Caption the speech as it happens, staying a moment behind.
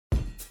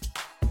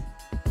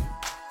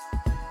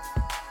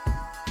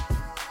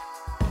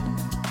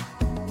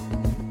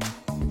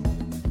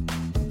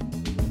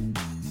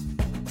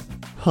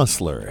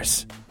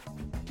hustlers,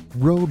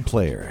 road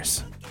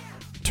players,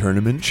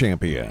 tournament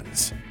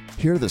champions.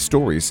 Hear the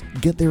stories,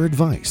 get their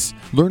advice,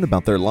 learn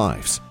about their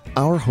lives.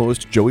 Our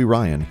host, Joey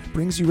Ryan,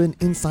 brings you an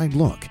inside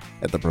look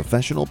at the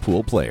professional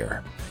pool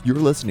player. You're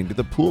listening to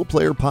the Pool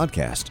Player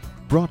Podcast,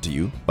 brought to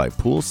you by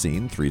Pool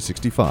Scene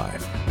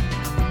 365.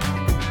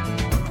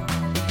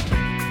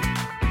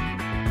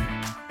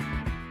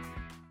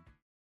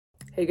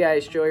 Hey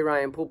guys, Joey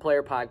Ryan, Pool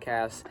Player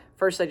Podcast.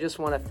 First, I just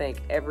want to thank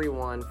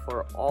everyone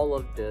for all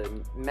of the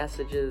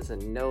messages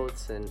and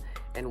notes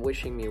and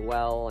wishing me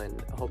well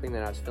and hoping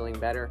that I was feeling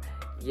better.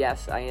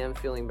 Yes, I am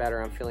feeling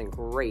better. I'm feeling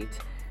great.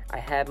 I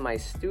had my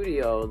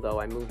studio, though.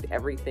 I moved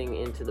everything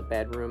into the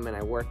bedroom and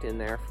I worked in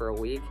there for a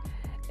week.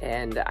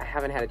 And I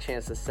haven't had a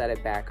chance to set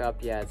it back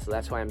up yet, so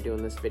that's why I'm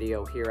doing this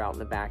video here out in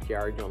the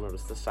backyard. You'll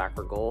notice the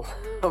soccer goal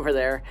over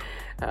there.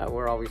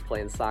 We're always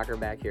playing soccer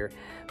back here.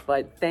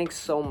 But thanks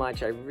so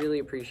much. I really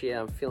appreciate it.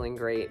 I'm feeling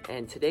great.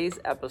 And today's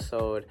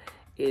episode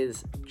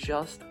is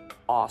just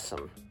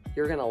awesome.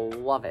 You're going to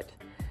love it.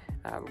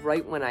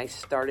 Right when I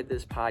started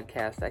this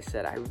podcast, I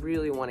said, I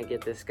really want to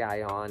get this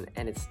guy on,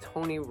 and it's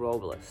Tony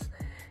Robles.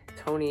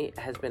 Tony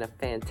has been a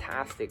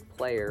fantastic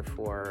player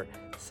for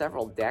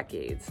several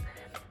decades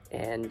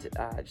and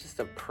just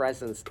a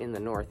presence in the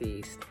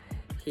Northeast.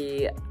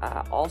 He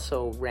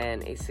also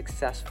ran a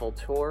successful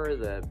tour,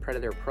 the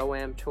Predator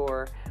Pro-Am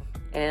Tour,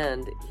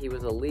 and he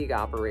was a league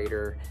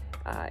operator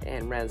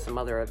and ran some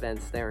other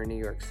events there in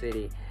New York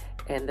City.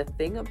 And the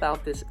thing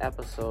about this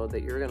episode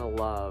that you're going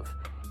to love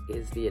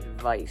is the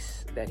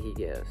advice that he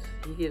gives.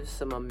 He gives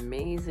some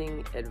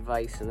amazing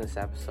advice in this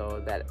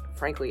episode that,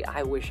 frankly,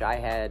 I wish I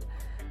had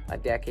a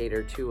decade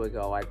or two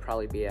ago. I'd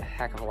probably be a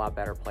heck of a lot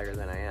better player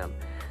than I am.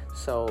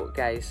 So,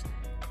 guys,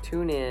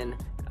 tune in.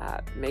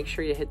 Make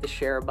sure you hit the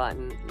share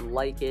button,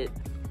 like it.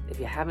 If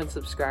you haven't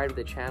subscribed to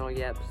the channel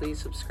yet, please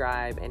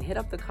subscribe and hit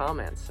up the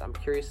comments. I'm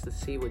curious to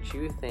see what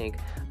you think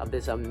of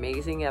this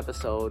amazing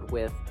episode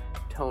with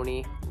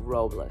Tony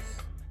Robles.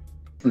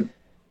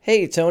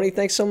 Hey, Tony,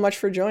 thanks so much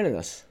for joining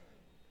us.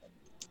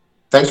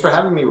 Thanks for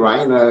having me,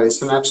 Ryan.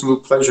 It's an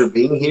absolute pleasure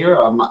being here.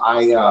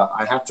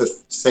 I have to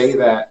say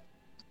that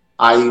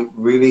I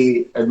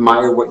really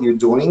admire what you're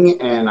doing,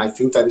 and I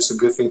think that it's a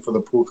good thing for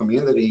the pool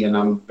community, and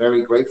I'm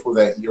very grateful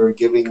that you're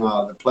giving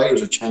the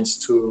players a chance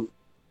to,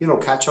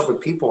 catch up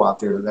with people out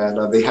there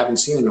that they haven't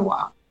seen in a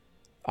while.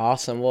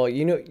 Awesome. Well,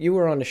 you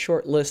were on a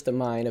short list of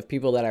mine of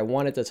people that I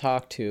wanted to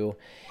talk to,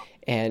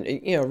 and,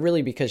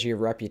 really because of your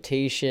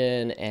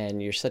reputation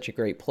and you're such a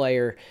great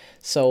player.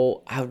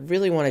 So I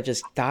really want to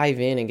just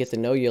dive in and get to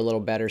know you a little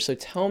better. So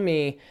tell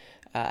me,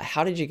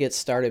 how did you get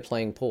started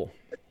playing pool?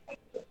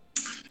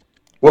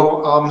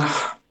 Well,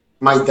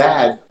 my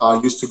dad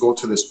used to go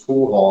to this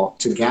pool hall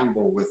to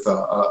gamble with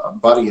a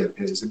buddy of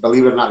his.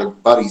 Believe it or not, they're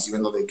buddies,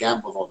 even though they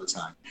gambled all the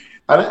time.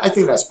 I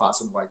think that's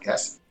possible, I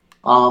guess.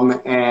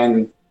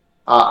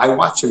 I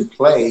watch him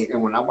play,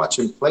 and when I watch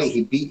him play,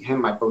 he beat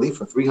him, I believe,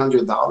 for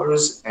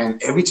 $300.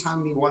 And every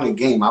time he won a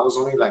game, I was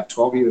only like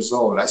 12 years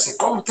old. I said,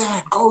 "Go,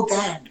 Dad, go,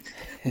 Dad!"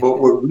 But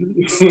what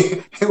really,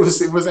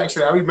 it was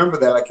actually, I remember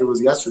that like it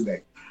was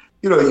yesterday.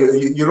 You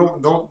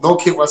don't, no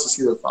kid wants to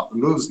see their father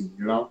losing,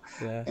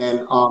 Yeah.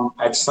 And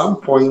at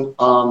some point,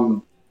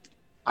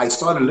 I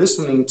started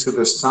listening to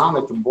the sound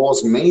that the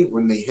balls made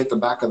when they hit the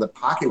back of the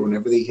pocket,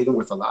 whenever they hit them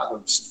with a lot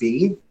of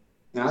speed.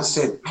 And I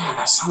said, man,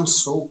 that sounds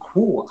so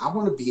cool. I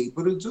want to be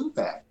able to do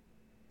that.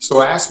 So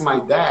I asked my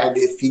dad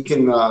if he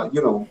can,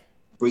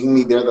 bring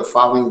me there the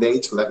following day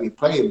to let me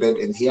play a bit.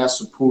 And he asked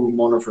the pool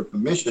room owner for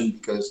permission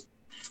because,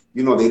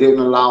 they didn't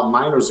allow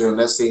minors there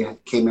unless they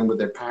came in with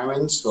their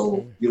parents.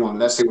 So,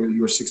 unless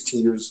you were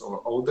 16 years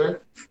or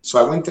older. So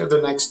I went there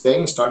the next day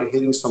and started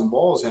hitting some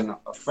balls. And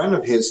a friend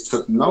of his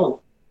took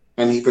note,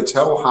 and he could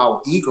tell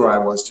how eager I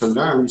was to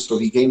learn. So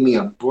he gave me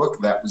a book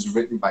that was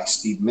written by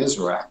Steve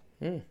Miserak.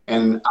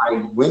 And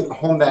I went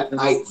home that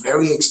night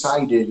very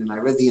excited, and I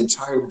read the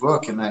entire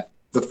book. And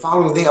the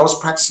following day, I was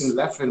practicing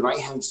left and right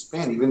hand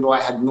spin, even though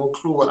I had no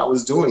clue what I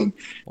was doing.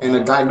 Wow. And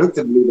the guy looked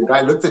at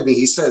me.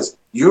 He says,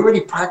 "You're already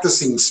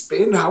practicing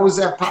spin? How is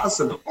that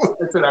possible?"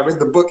 I said, "I read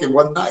the book in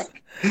one night."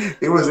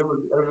 It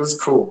was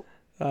cool.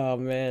 Oh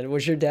man,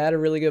 was your dad a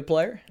really good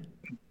player?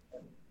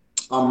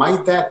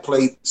 My dad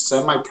played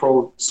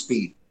semi-pro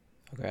speed.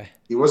 Okay.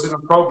 He wasn't a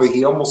pro, but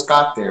he almost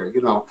got there.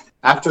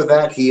 After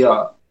that, he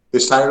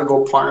decided to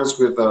go partners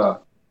with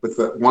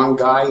one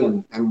guy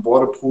and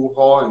bought a pool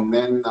hall, and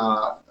then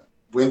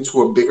went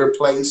to a bigger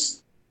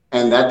place,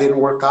 and that didn't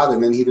work out.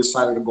 And then he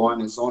decided to go on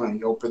his own, and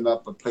he opened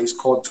up a place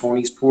called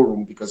Tony's Pool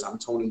Room, because I'm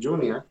Tony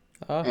Jr.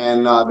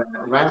 And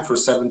that ran for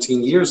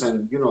 17 years.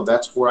 And,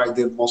 that's where I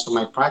did most of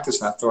my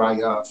practice after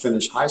I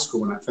finished high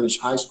school. When I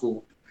finished high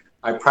school,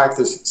 I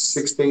practiced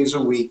 6 days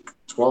a week,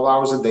 12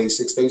 hours a day,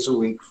 6 days a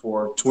week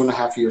for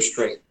 2.5 years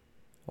straight.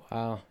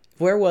 Wow.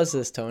 Where was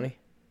this, Tony?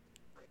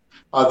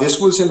 This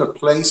was in a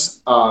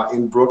place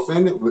in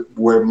Brooklyn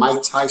where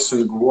Mike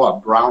Tyson grew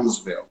up,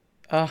 Brownsville.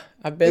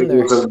 I've been there.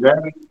 It was a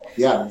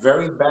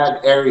very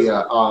bad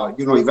area.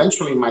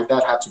 Eventually my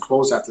dad had to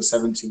close after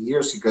 17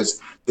 years because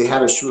they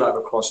had a shootout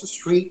across the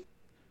street.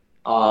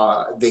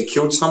 They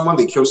killed someone.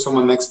 They killed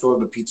someone next door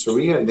to the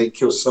pizzeria, and they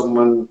killed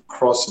someone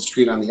across the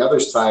street on the other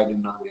side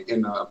in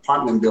an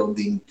apartment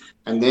building.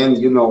 And then,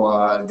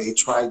 they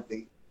tried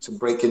to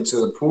break into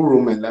the pool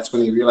room, and that's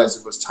when they realized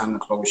it was time to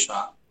close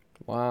shop.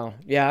 Wow.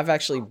 Yeah, I've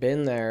actually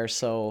been there.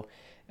 So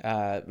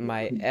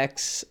my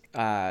ex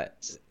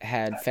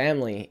had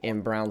family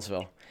in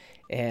Brownsville.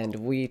 And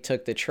we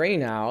took the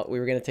train out. We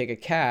were going to take a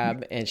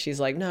cab. And she's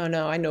like, no,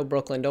 I know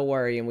Brooklyn. Don't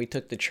worry. And we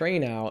took the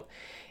train out.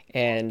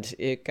 And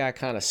it got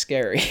kind of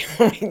scary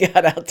when we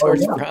got out Oh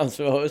towards yeah.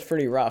 Brownsville. It was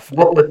pretty rough.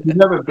 Well, if you've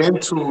never been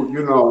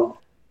to,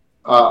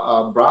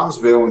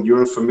 Brownsville, and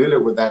you're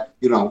familiar with that,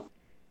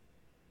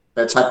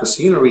 that type of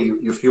scenery,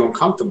 you feel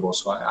uncomfortable.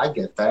 So I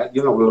get that,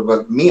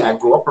 but me, I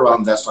grew up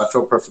around that, so I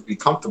feel perfectly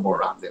comfortable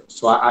around it.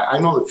 So I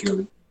know the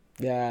feeling.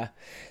 Yeah.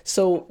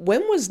 So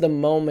when was the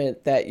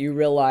moment that you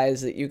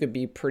realized that you could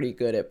be pretty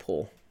good at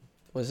pool?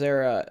 Was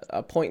there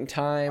a point in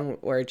time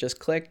where it just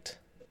clicked?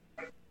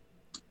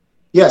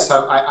 Yes,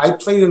 I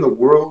played in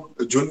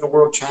the Junior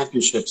World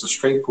Championships, a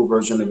straight pool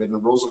version of it, in the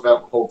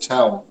Roosevelt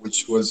Hotel,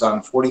 which was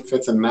on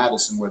 45th and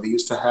Madison, where they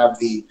used to have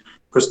the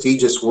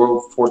prestigious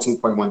World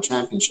 14.1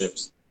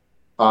 Championships.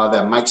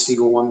 That Mike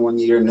Siegel won one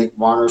year, Nick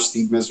Varner,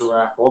 Steve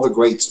Miserak, all the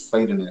greats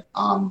played in it.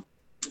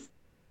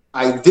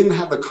 I didn't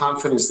have the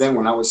confidence then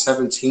when I was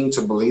 17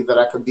 to believe that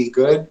I could be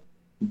good.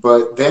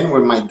 But then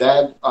when my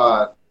dad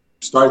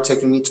started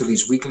taking me to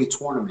these weekly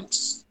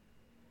tournaments,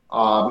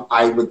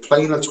 I would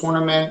play in a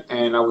tournament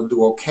and I would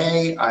do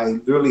okay. I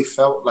really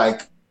felt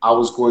like I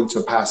was going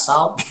to pass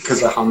out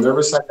because of how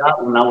nervous I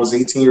got when I was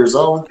 18 years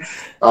old.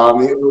 It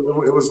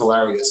was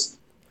hilarious.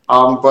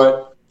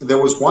 But there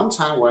was one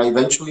time where I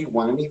eventually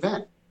won an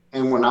event.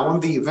 And when I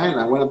won the event,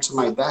 I went up to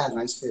my dad and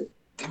I said,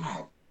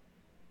 Dad,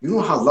 you know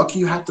how lucky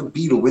you have to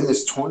be to win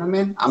this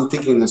tournament? I'm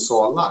thinking it's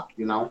all luck,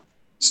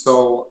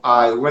 So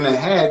I went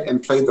ahead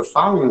and played the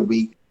following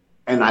week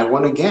and I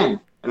won again.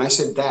 And I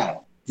said, Dad,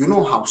 you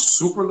know how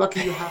super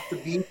lucky you have to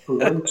be to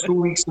win 2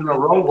 weeks in a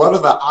row? What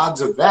are the odds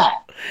of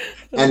that?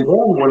 And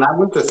then when I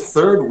went the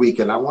third week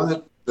and I won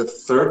it the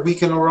third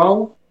week in a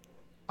row,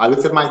 I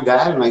looked at my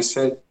dad and I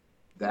said,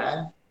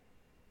 Dad,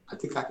 I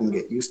think I can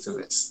get used to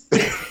this.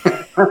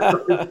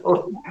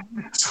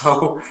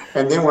 So,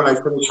 and then when I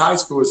finished high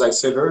school, as I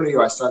said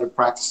earlier, I started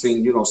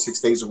practicing, 6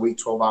 days a week,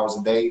 12 hours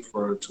a day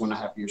for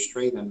 2.5 years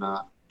straight. And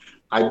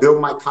I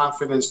built my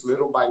confidence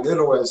little by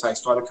little as I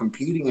started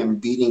competing and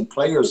beating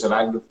players that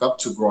I looked up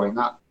to growing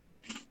up.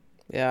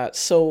 Yeah.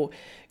 So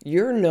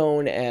you're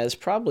known as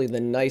probably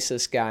the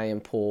nicest guy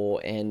in pool.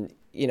 And,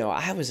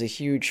 I was a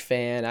huge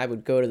fan. I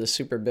would go to the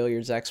Super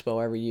Billiards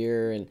Expo every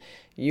year. And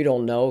you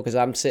don't know because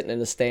I'm sitting in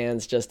the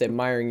stands just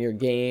admiring your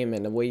game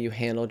and the way you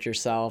handled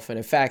yourself. And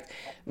in fact,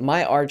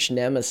 my arch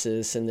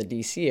nemesis in the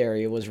DC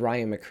area was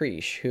Ryan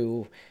McCreesh,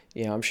 who,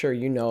 I'm sure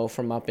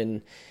from up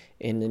in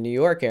the New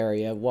York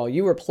area. Well,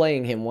 you were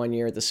playing him one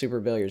year at the Super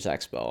Billiards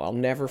Expo. I'll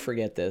never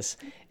forget this.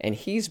 And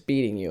he's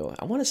beating you.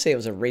 I want to say it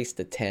was a race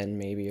to 10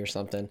 maybe or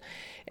something.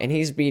 And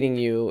he's beating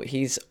you.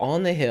 He's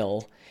on the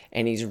hill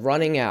and he's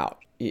running out.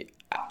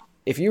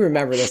 If you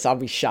remember this, I'll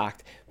be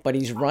shocked. But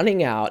he's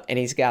running out and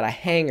he's got a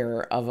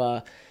hanger of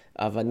a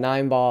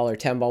 9-ball or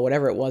 10-ball,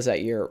 whatever it was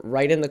that year,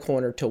 right in the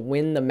corner to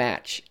win the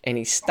match. And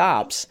he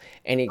stops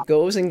and he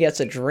goes and gets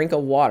a drink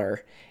of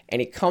water. And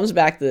he comes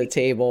back to the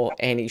table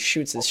and he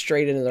shoots it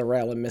straight into the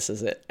rail and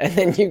misses it. And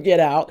then you get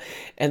out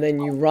and then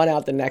you run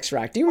out the next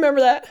rack. Do you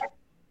remember that?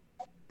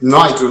 No,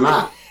 I do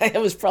not.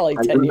 It was probably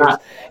I 10 do years.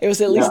 not. It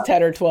was at least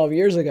 10 or 12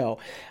 years ago.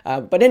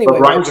 But But anyway,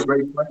 Ryan's a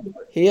great player.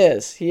 he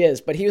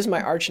is. But he was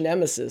my arch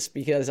nemesis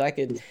because I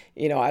could,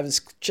 I was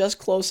just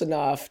close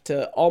enough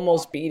to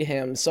almost beat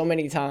him so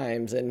many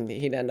times and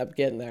he'd end up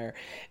getting there.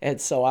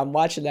 And so I'm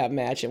watching that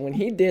match. And when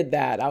he did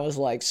that, I was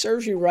like,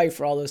 serves you right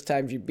for all those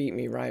times you beat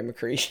me, Ryan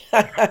McCreesh.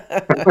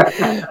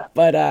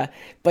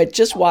 But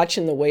just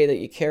watching the way that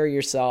you carry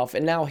yourself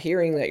and now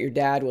hearing that your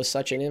dad was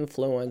such an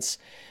influence,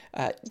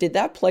 did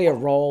that play a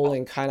role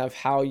in kind of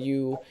how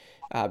you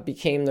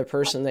became the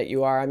person that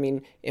you are? I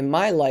mean, in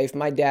my life,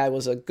 my dad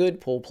was a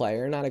good pool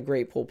player, not a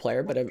great pool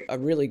player, but a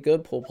really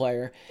good pool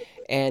player.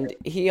 And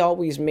he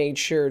always made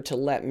sure to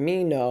let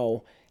me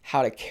know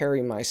how to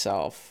carry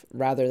myself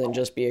rather than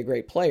just be a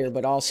great player,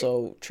 but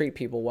also treat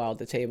people well at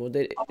the table.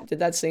 Did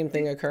that same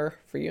thing occur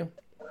for you?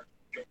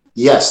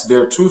 Yes,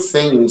 there are two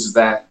things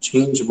that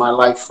changed my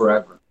life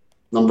forever.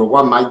 Number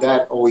one, my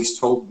dad always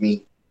told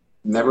me,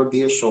 never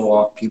be a show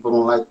off. People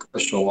don't like a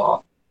show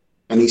off.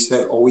 And he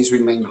said, always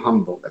remain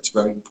humble. That's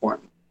very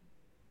important.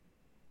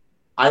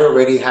 I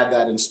already had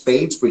that in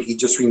spades, but he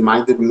just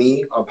reminded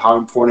me of how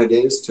important it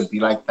is to be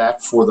like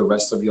that for the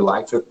rest of your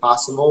life, if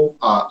possible.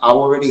 I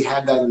already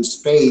had that in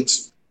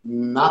spades,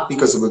 not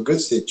because of a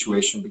good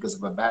situation, because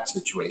of a bad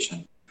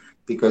situation.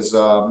 Because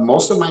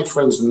most of my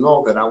friends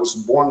know that I was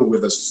born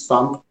with a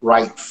stump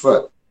right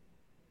foot.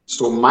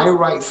 So my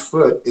right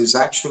foot is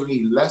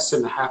actually less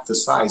than half the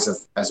size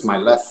as my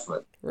left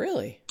foot.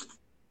 Really?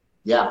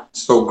 Yeah.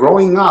 So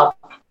growing up,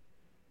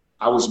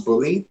 I was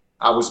bullied.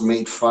 I was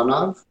made fun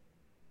of.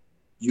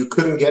 You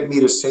couldn't get me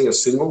to say a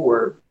single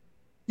word.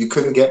 you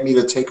couldn't get me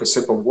to take a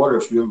sip of water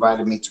if you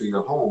invited me to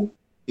your home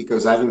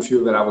because I didn't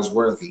feel that I was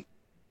worthy.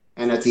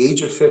 And at the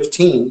age of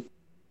 15,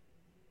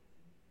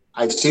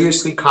 I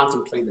seriously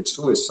contemplated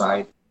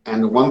suicide.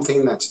 And the one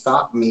thing that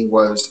stopped me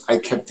was I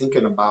kept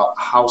thinking about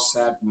how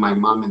sad my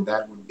mom and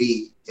dad would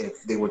be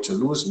if they were to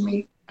lose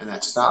me, and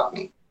that stopped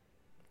me.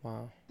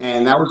 Wow.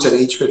 And that was at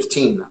age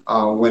 15.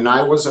 When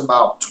I was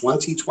about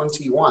 20,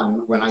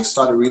 21, when I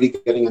started really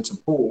getting into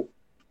pool,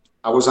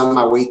 I was on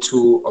my way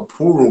to a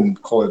pool room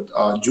called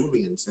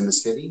Julian's in the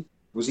city.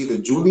 It was either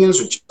Julian's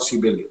or Chelsea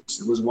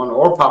Billiards. It was one,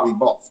 or probably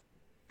both.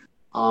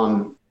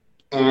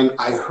 And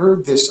I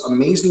heard this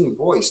amazing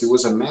voice. It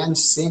was a man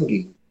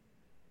singing.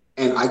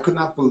 And I could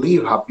not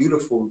believe how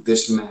beautiful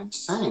this man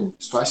sang.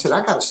 So I said,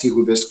 I got to see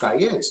who this guy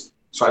is.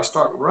 So I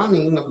start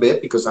running a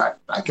bit because I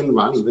can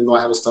run, even though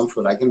I have a stumped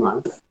foot, I can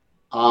run.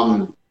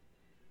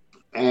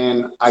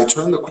 And I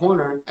turned the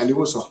corner, and it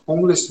was a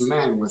homeless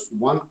man with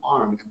one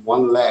arm and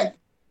one leg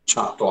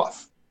chopped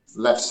off,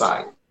 left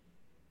side.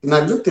 And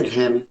I looked at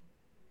him,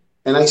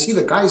 and I see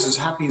the guy's as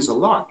happy as a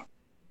lark.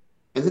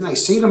 And then I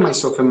say to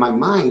myself in my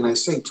mind, I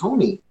say,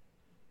 Tony,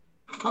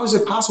 how is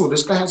it possible?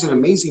 This guy has an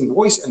amazing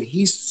voice, and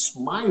he's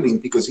smiling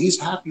because he's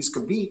happy as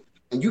could be.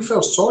 And you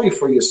felt sorry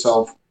for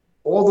yourself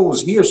all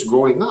those years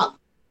growing up.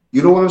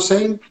 You know what I'm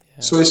saying? Yeah.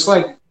 So it's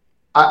like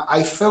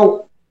I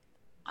felt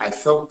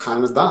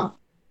kind of dumb,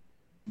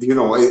 you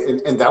know,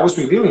 and that was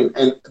revealing.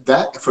 And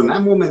that from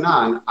that moment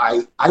on,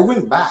 I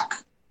went back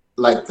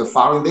like the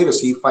following day to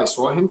see if I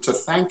saw him, to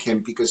thank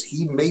him because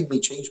he made me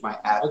change my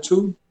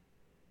attitude.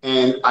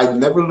 And I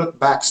never looked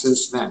back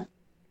since then.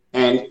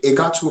 And it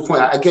got to a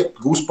point, I get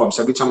goosebumps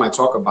every time I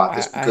talk about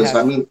this because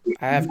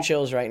I have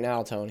chills right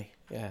now, Tony.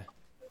 Yeah.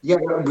 Yeah,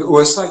 well,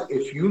 it's like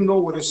if you know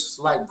what it's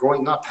like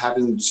growing up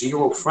having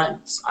zero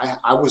friends.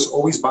 I was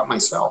always by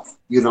myself,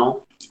 you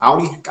know.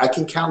 I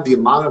can count the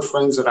amount of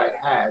friends that I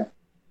had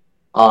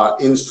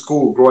in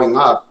school growing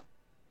up.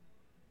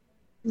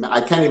 I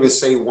can't even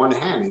say one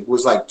hand. It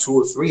was like two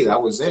or three. That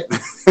was it,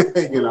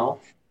 you know.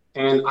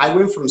 And I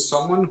went from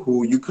someone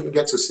who you couldn't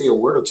get to say a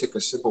word or take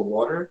a sip of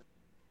water.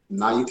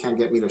 Now you can't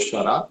get me to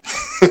shut up,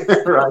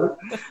 right?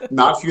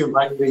 Now if you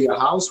invite me to your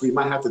house, we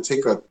might have to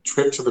take a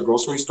trip to the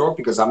grocery store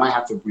because I might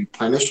have to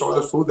replenish all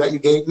the food that you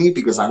gave me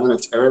because I'm going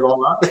to tear it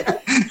all up,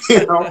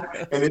 you know?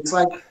 And it's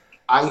like,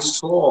 I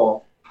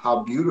saw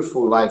how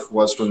beautiful life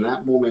was from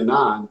that moment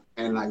on.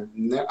 And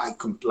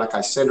like I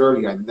said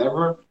earlier, I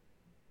never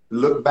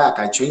looked back.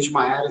 I changed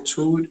my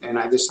attitude and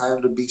I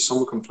decided to be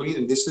someone complete.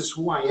 And this is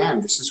who I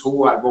am. This is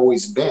who I've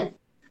always been.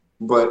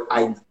 But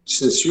I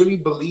sincerely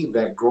believe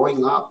that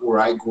growing up where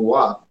I grew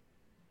up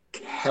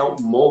helped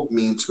mold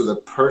me into the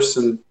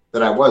person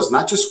that I was.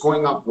 Not just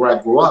growing up where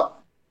I grew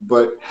up,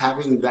 but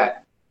having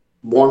that,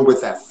 born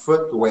with that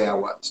foot the way I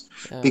was.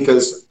 Yeah.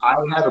 Because I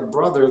had a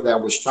brother that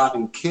was shot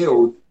and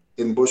killed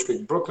in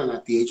Bushwick, Brooklyn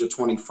at the age of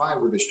 25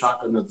 with a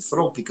shotgun to the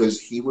throat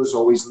because he was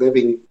always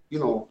living, you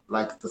know,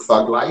 like the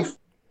thug life.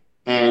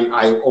 And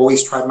I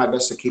always tried my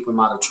best to keep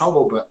him out of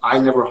trouble, but I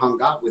never hung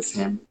out with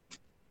him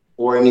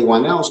or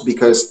anyone else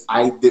because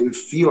I didn't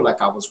feel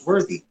like I was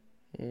worthy.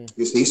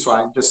 You see, so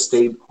I just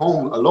stayed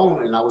home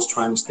alone and I was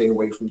trying to stay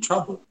away from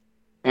trouble.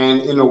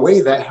 And in a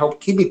way that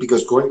helped keep me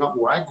because growing up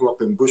where I grew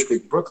up in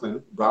Bushwick,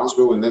 Brooklyn,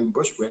 Brownsville, and then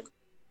Bushwick,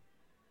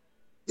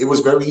 it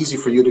was very easy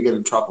for you to get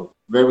in trouble.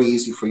 Very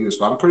easy for you.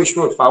 So I'm pretty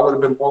sure if I would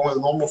have been born with a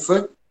normal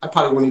foot, I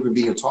probably wouldn't even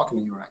be here talking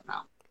to you right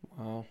now.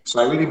 Wow. So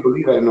I really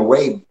believe that in a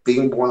way,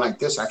 being born like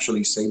this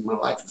actually saved my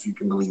life, if you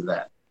can believe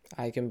that.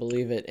 I can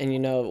believe it. And you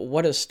know,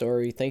 what a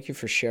story. Thank you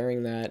for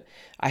sharing that.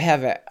 I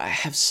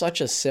have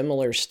such a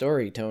similar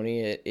story, Tony.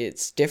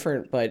 It's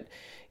different, but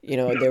you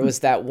know, there was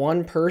that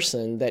one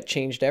person that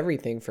changed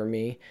everything for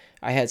me.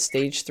 I had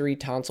stage 3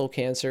 tonsil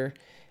cancer.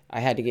 I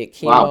had to get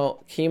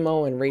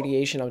chemo and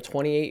radiation. I'm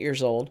 28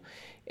 years old.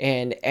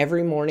 And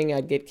every morning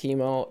I'd get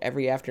chemo,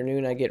 every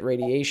afternoon I'd get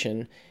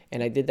radiation.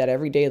 And I did that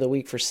every day of the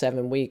week for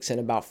 7 weeks. And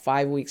about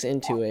 5 weeks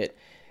into it,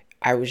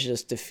 I was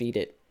just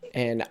defeated.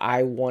 And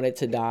I wanted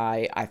to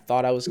die. I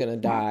thought I was going to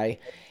die.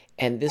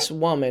 And this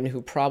woman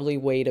who probably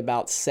weighed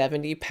about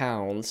 70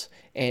 pounds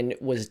and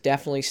was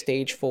definitely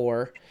stage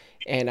 4,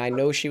 and I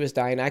know she was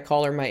dying. I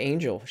call her my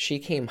angel. She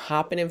came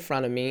hopping in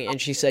front of me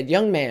and she said,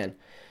 "Young man,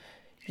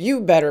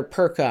 you better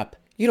perk up.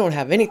 You don't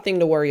have anything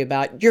to worry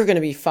about. You're going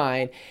to be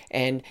fine.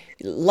 And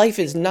life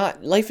is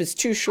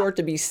too short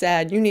to be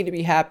sad. You need to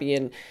be happy."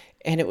 And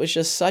it was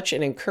just such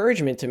an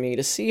encouragement to me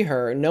to see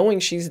her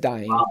knowing she's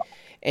dying.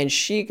 And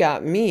she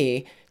got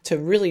me to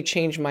really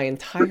change my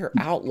entire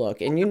outlook.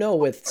 And you know,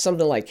 with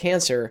something like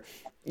cancer,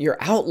 your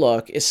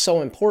outlook is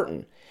so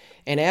important.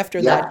 And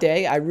after that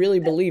day, I really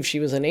believe she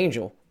was an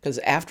angel, because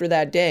after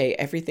that day,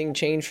 everything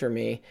changed for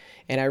me.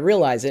 And I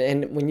realized it.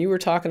 And when you were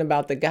talking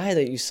about the guy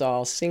that you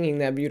saw singing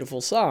that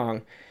beautiful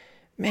song,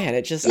 man,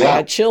 it just, I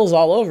had chills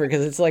all over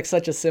because it's like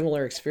such a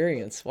similar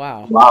experience.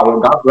 Wow. Wow. Well,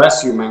 God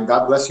bless you, man.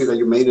 God bless you that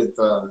you made it.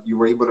 You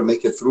were able to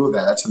make it through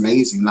that. That's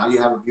amazing. Now you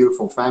have a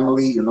beautiful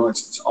family. You know,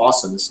 it's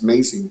awesome. It's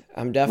amazing.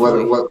 I'm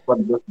definitely. What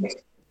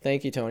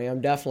Thank you, Tony.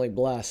 I'm definitely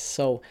blessed.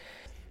 So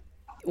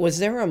was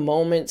there a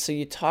moment, so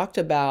you talked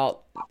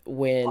about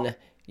when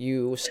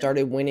you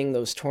started winning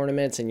those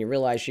tournaments and you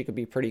realized you could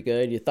be pretty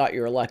good? You thought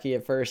you were lucky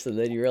at first, and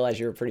then you realized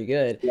you were pretty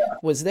good. Yeah.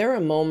 Was there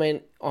a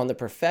moment on the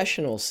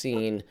professional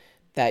scene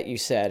that you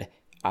said,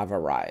 I've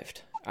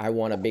arrived? I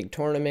won a big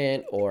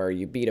tournament, or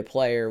you beat a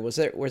player. Was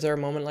there a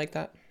moment like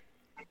that?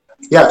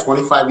 Yeah,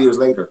 25 years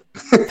later.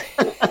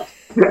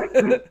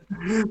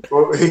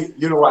 Well,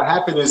 you know what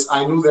happened is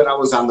I knew that I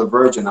was on the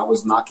verge and I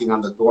was knocking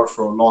on the door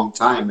for a long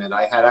time, and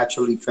I had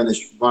actually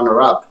finished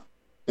runner-up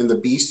in the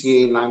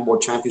BCA Nine Ball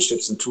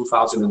Championships in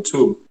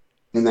 2002.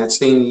 In that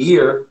same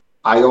year,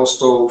 I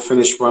also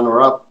finished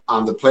runner-up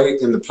on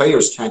in the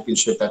Players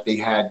Championship that they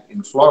had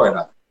in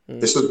Florida.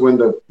 This is when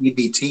the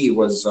PBT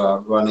was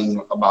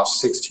running about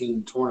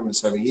 16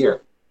 tournaments every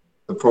year,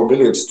 the Pro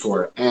Billiards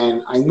Tour.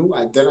 And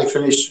then I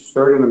finished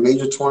third in a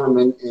major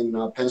tournament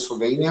in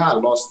Pennsylvania. I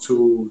lost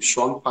to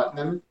Sean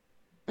Putnam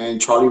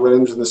and Charlie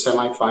Williams in the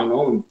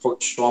semifinal, and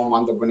Sean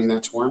wound up winning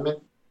that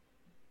tournament.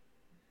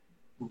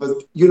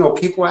 But, you know,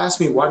 people ask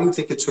me, why do you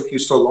think it took you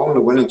so long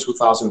to win in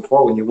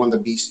 2004 when you won the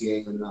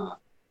BCA in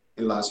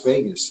Las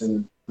Vegas?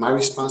 And my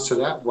response to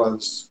that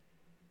was,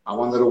 I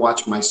wanted to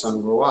watch my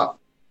son grow up.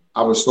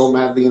 I was so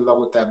madly in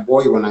love with that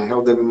boy when I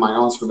held him in my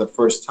arms for the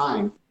first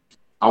time.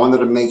 I wanted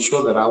to make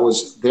sure that I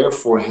was there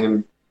for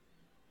him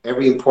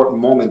every important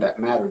moment that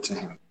mattered to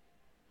him.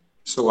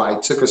 So I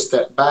took a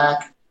step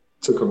back,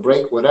 took a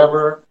break,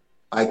 whatever.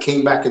 I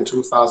came back in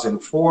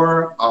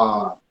 2004.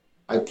 I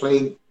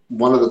played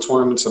one of the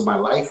tournaments of my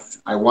life.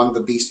 I won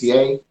the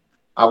BCA.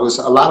 A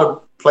lot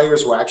of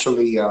players were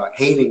actually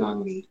hating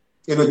on me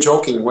in a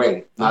joking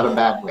way, not a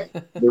bad way.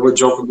 They were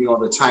joking me all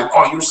the time.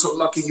 Oh, you're so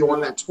lucky you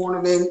won that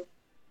tournament.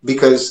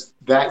 Because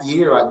that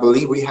year, I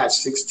believe we had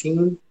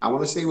 16, I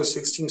want to say it was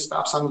 16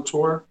 stops on the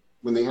tour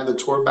when they had the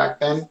tour back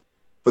then.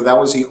 But that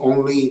was the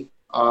only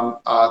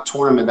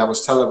tournament that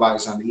was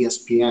televised on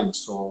ESPN.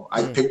 So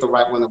I picked the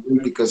right one to win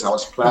because I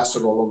was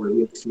plastered all over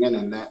ESPN,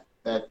 and that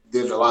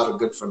did a lot of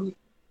good for me.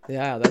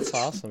 Yeah, that's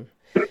awesome.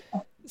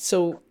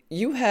 So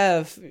you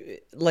have,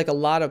 like a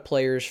lot of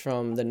players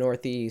from the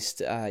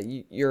Northeast,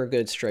 you're a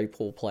good straight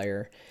pool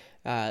player.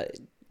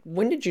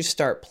 When did you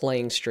start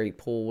playing straight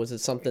pool? Was it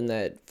something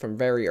that from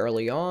very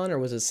early on, or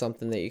was it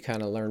something that you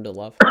kind of learned to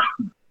love?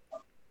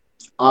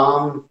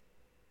 I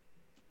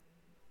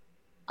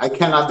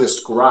cannot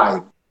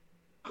describe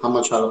how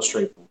much I love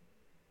straight pool.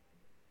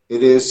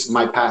 It is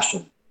my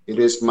passion. It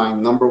is my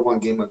number one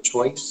game of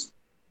choice.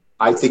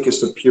 I think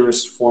it's the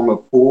purest form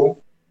of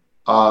pool,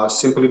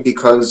 simply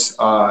because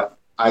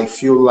I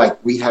feel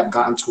like we have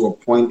gotten to a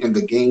point in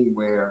the game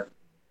where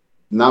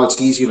now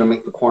it's easy to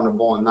make the corner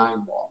ball a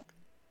 9-ball.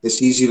 It's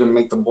easy to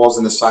make the balls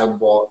in the side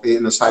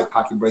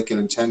pocket breaking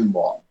a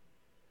 10-ball.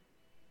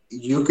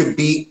 You could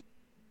be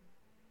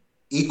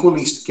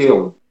equally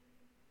skilled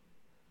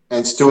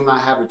and still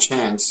not have a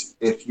chance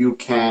if you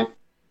can't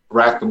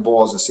rack the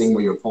balls the same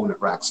way your opponent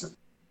racks them.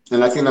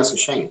 And I think that's a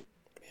shame,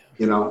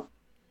 you know.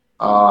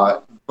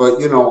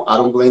 But, you know, I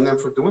don't blame them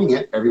for doing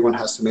it. Everyone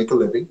has to make a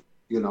living,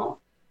 you know.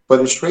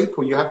 But in straight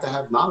pool, you have to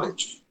have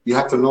knowledge. You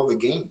have to know the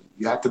game.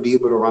 You have to be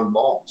able to run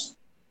balls,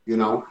 you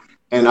know.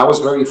 And I was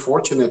very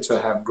fortunate to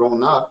have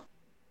grown up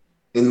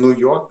in New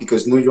York,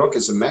 because New York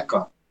is a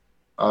mecca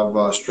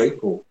of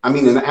straight pool. I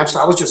mean,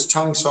 I was just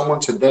telling someone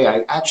today,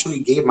 I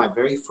actually gave my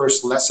very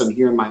first lesson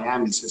here in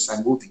Miami since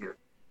I moved here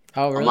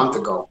a month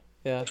ago.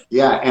 Yeah.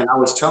 Yeah, and I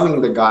was telling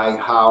the guy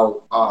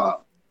how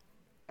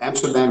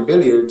Amsterdam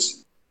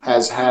Billiards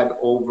has had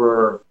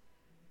over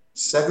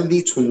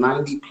 70 to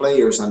 90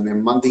 players on their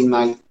Monday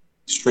night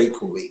straight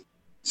pool league.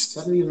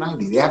 70 to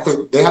 90.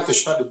 They have to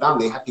shut it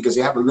down. Because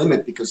they have a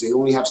limit, because they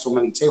only have so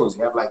many tables.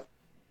 They have like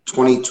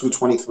 22,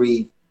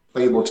 23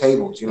 playable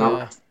tables, you know.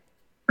 Yeah.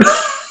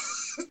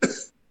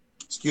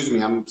 Excuse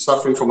me, I'm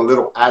suffering from a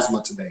little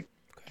asthma today.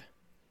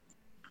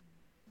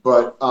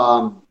 But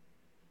I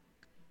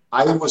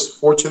was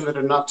fortunate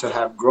enough to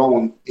have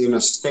grown in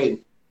a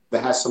state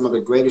that has some of the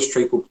greatest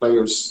straight pool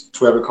players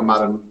to ever come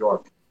out of New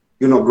York.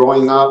 You know,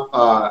 growing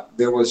up,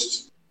 there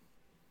was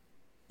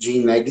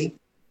Gene Nagy.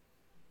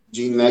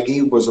 Gene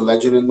Nagy was a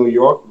legend in New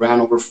York, ran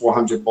over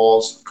 400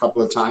 balls a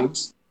couple of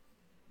times.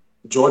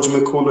 George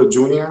McCullough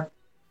Jr.,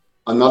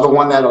 another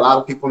one that a lot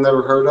of people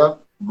never heard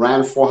of,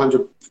 ran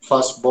 400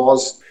 plus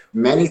balls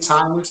many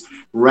times,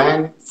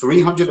 ran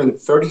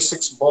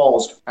 336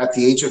 balls at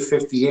the age of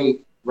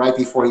 58, right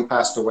before he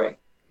passed away.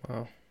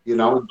 Wow. You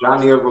know,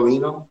 Johnny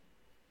Ervolino.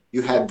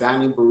 You had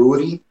Danny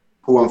Baruti,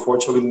 who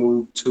unfortunately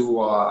moved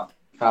to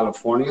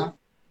California.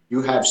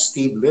 You have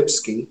Steve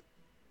Lipsky,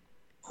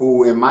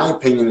 who, in my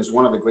opinion, is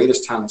one of the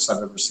greatest talents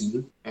I've ever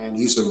seen. And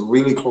he's a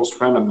really close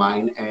friend of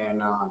mine,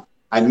 and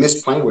I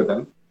miss playing with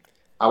him.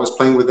 I was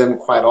playing with him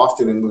quite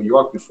often in New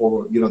York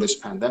before, you know, this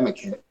pandemic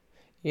hit.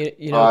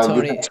 You know,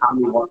 Tony,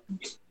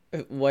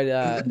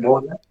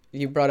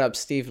 you brought up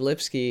Steve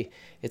Lipsky.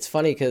 It's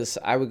funny because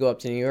I would go up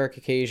to New York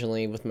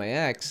occasionally with my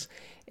ex,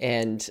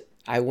 and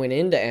I went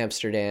into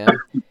Amsterdam,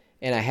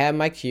 and I had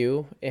my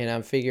cue, and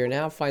I'm figuring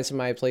out, find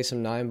somebody to play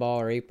some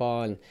 9-ball or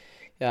 8-ball,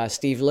 and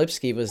Steve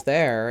Lipsky was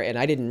there, and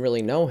I didn't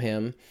really know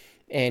him,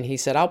 and he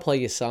said, I'll play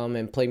you some,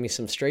 and played me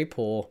some straight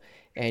pool.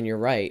 And you're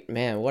right,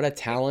 man, what a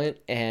talent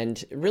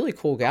and really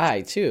cool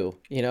guy too.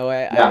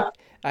 Yeah.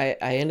 I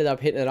ended up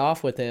hitting it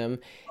off with him,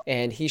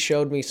 and he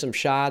showed me some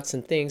shots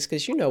and things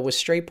because with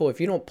straight pull, if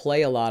you don't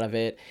play a lot of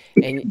it,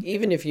 and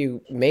even if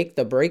you make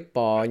the break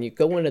ball and you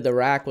go into the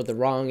rack with the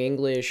wrong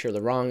English or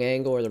the wrong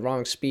angle or the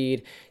wrong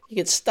speed, you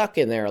get stuck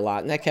in there a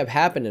lot, and that kept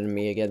happening to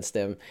me against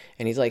him.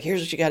 And he's like,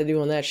 "Here's what you got to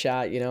do on that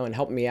shot," and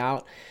helping me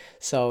out.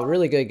 So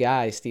really good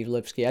guy, Steve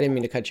Lipsky. I didn't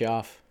mean to cut you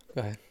off.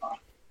 Go ahead.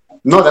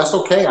 No, that's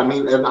okay. I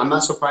mean, and I'm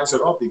not surprised at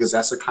all because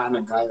that's the kind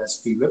of guy that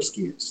Steve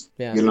Lipsky is.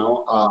 Yeah.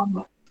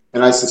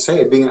 And I used to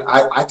say,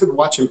 I could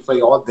watch him play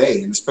all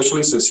day, and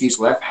especially since he's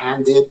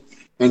left-handed,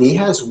 and he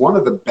has one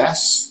of the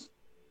best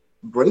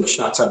break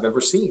shots I've ever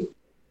seen.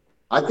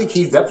 I think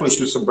he definitely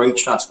shoots some break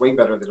shots way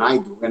better than I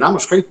do, and I'm a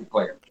straight pull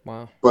player.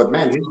 Wow. But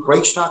man, his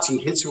break shots, he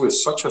hits it with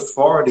such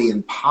authority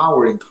and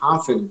power and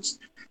confidence.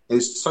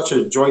 It's such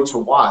a joy to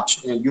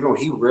watch, and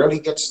he rarely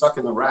gets stuck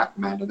in the rack,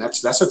 man, and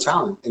that's a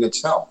talent in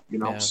itself,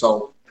 Yeah.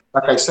 So,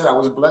 like I said, I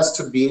was blessed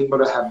to be able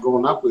to have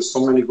grown up with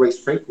so many great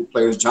straight pull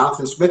players.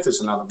 Jonathan Smith is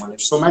another one.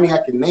 There's so many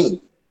I can name.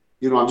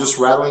 I'm just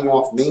rattling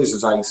off names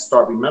as I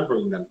start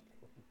remembering them.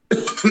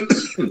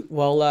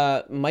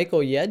 Well, Michael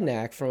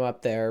Yednak from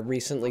up there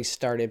recently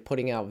started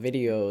putting out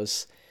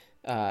videos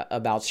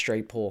about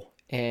straight pull,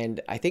 and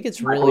I think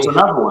it's really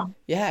another one.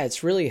 Yeah,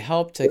 it's really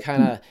helped to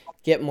kind of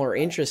get more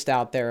interest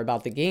out there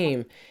about the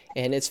game.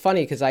 And it's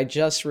funny because I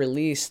just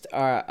released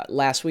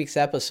last week's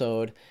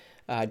episode.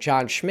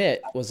 John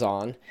Schmidt was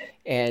on,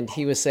 and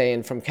he was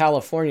saying from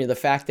California, the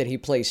fact that he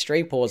plays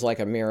straight pull is like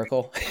a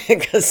miracle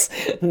because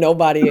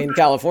nobody in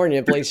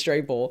California plays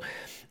straight pull.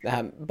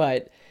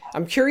 But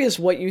I'm curious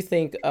what you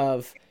think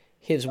of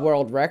his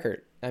world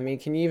record. I mean,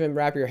 can you even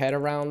wrap your head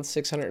around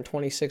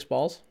 626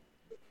 balls?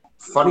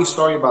 Funny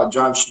story about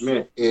John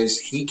Schmidt is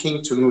he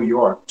came to New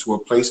York to a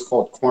place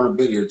called Corner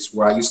Billiards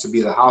where I used to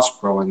be the house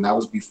pro, and that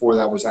was before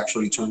that was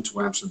actually turned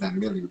to Amsterdam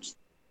Billiards.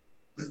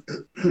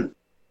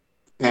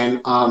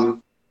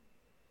 And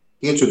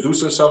he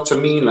introduced himself to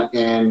me,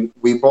 and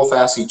we both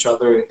asked each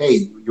other, "Hey,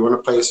 you want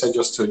to play a set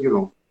just to,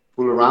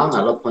 fool around?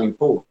 I love playing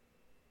pool."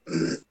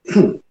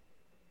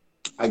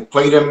 I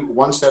played him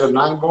one set of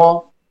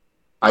 9-ball.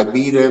 I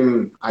beat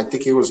him, I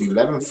think it was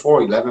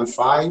 11-4,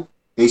 11-5. And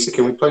he said,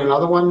 "Can we play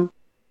another one?"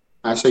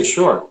 I say,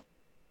 "Sure."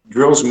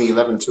 Drills me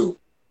 11-2.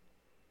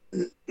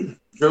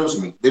 Drills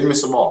me. Didn't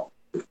miss a ball.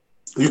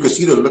 You could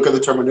see the look of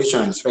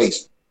determination on his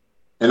face.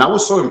 And I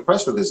was so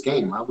impressed with this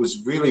game. I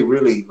was really,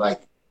 really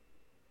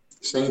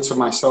saying to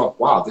myself,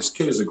 wow, this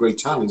kid is a great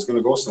talent. He's going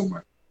to go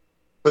somewhere.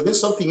 But then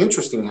something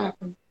interesting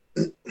happened.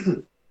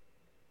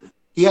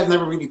 He had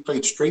never really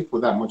played straight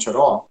pull that much at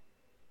all.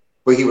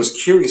 But he was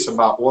curious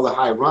about all the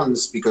high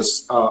runs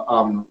because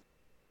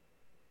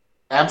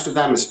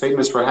Amsterdam is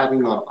famous for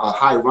having a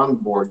high run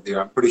board there.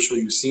 I'm pretty sure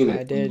you've seen it.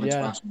 I did,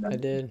 yeah. I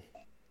did.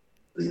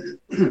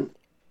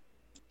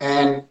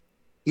 And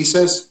he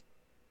says,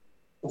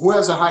 "Who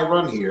has a high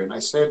run here?" And I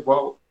said,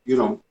 "Well,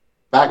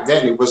 back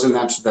then it wasn't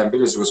Amsterdam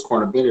Billiards, it was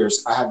Corner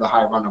Billiards. I had the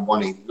high run of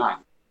 189.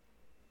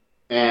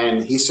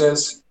 And he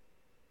says,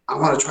 "I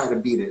want to try to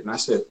beat it." And I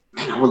said,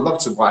 "Man, I would love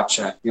to watch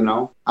that,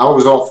 I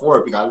was all for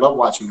it because I love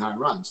watching high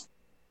runs."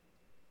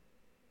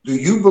 Do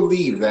you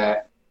believe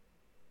that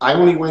I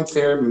only went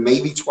there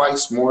maybe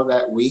twice more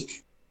that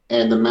week,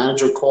 and the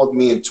manager called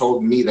me and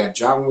told me that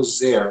John was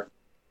there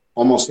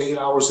almost 8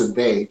 hours a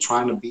day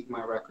trying to beat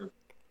my record?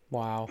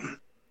 Wow.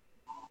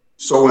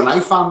 So when I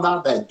found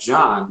out that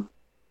John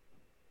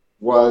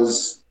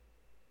was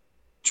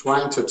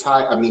trying to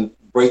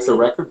break the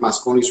record,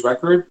 Mosconi's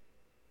record,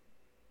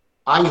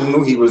 I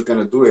knew he was going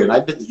to do it.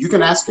 And you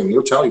can ask him,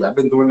 he'll tell you. I've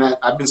been doing that.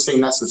 I've been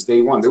saying that since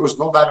day one. There was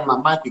no doubt in my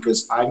mind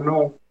because I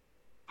know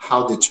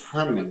how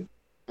determined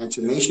and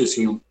tenacious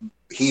he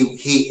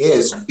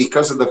is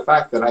because of the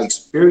fact that I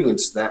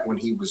experienced that when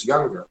he was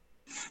younger.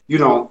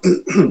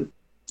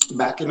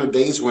 Back in the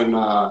days when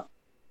a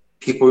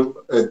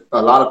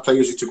lot of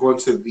players used to go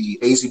into the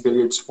AZ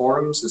Billiards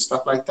forums and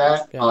stuff like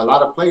that. Yeah. A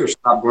lot of players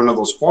stopped going to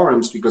those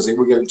forums because they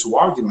were getting into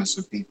arguments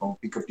with people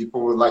because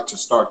people would like to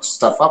start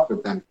stuff up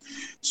with them.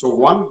 So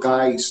one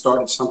guy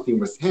started something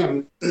with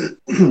him.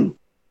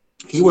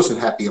 He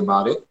wasn't happy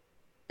about it.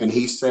 And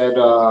he said,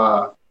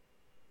 all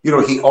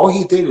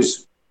he did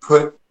is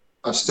put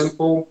a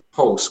simple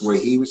post where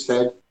he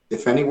said,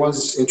 "If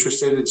anyone's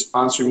interested in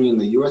sponsoring me in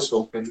the U.S.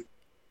 Open,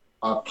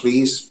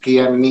 please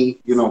PM me,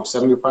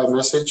 send me a private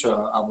message.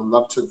 I would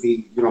love to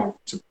be,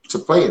 to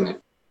play in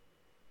it."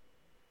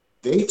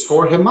 They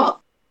tore him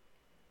up.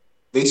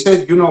 They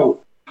said,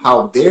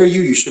 "How dare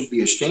you? You should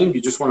be ashamed.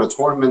 You just won a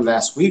tournament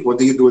last week. What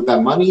do you do with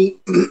that money?"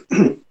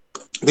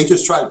 They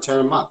just tried to tear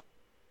him up.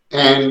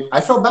 And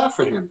I felt bad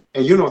for him.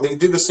 And, they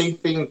did the same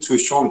thing to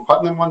Sean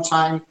Putnam one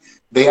time.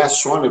 They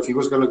asked Sean if he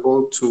was going to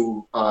go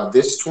to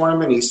this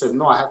tournament. He said,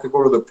 "No, I have to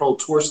go to the Pro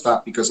Tour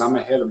stop because I'm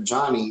ahead of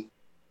Johnny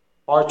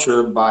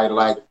Archer by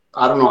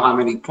I don't know how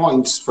many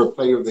points for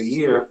Player of the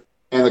Year."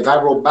 And the guy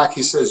wrote back,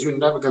 he says, "You're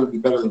never going to be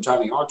better than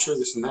Johnny Archer,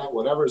 this and that,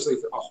 whatever." It's like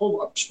a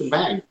whole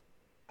shebang.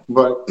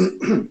 But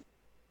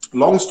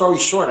long story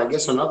short, I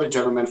guess another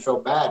gentleman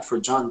felt bad for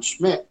John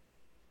Schmidt,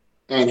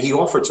 and he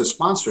offered to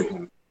sponsor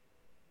him.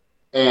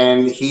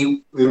 And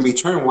he, in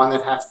return,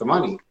 wanted half the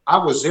money. I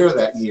was there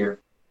that year,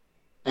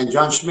 and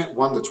John Schmidt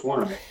won the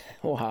tournament.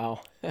 Wow.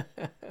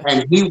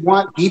 And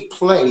he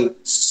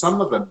played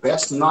some of the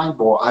best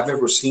 9-ball I've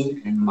ever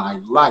seen in my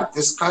life.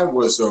 This guy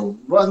was a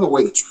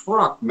runaway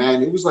truck,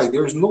 man. It was like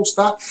there was no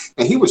stop.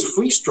 And he was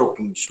free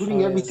stroking,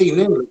 shooting everything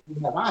in like he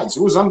had eyes.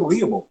 It was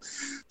unbelievable.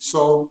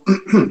 So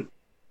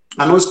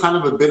I know it's kind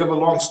of a bit of a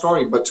long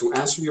story, but to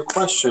answer your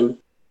question,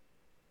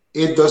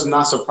 it does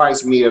not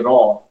surprise me at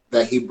all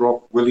that he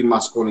broke Willie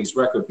Mosconi's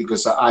record,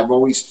 because I've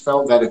always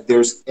felt that if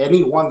there's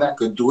anyone that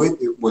could do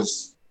it, it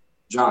was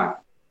John.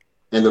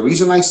 And the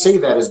reason I say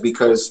that is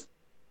because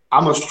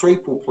I'm a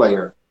straight pool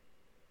player.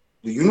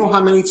 Do you know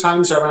how many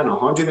times I ran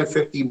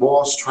 150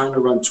 balls trying to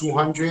run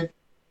 200?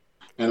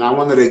 And I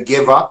wanted to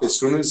give up as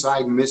soon as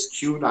I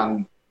miscued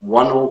on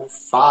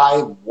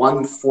 105,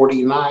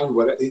 149,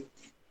 whatever.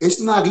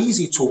 It's not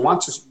easy to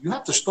want to, you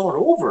have to start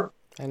over.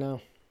 I know.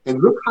 And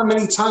look how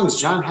many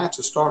times John had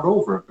to start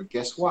over. But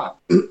guess what?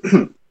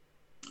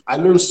 I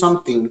learned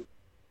something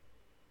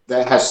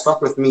that has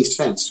stuck with me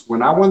since.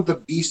 When I won the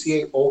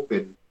BCA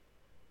Open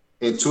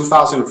in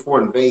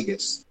 2004 in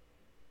Vegas,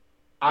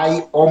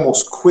 I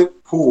almost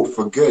quit pool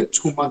for good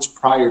 2 months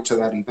prior to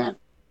that event,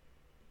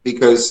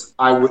 because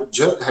I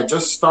had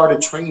just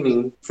started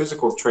training,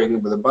 physical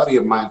training, with a buddy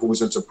of mine who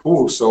was into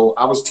pool. So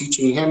I was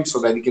teaching him so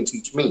that he can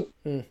teach me.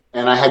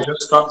 And I had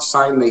just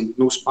signed a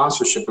new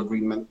sponsorship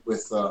agreement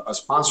with a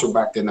sponsor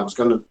back then that was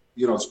going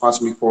to,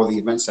 sponsor me for the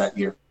events that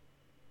year.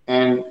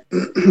 And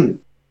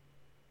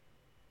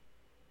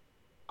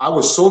I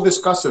was so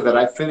disgusted that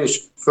I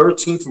finished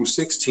 13 through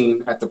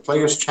 16 at the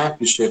Players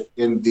Championship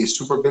in the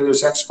Super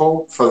Billiards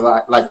Expo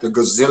for like the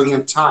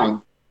gazillionth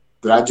time,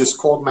 that I just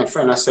called my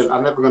friend. I said,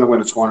 I'm never going to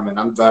win a tournament.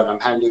 I'm done. I'm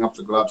handing up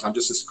the gloves. I'm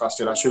just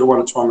disgusted. I should have won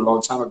a tournament a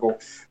long time ago.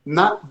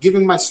 Not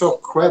giving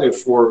myself credit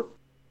for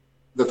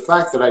the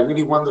fact that I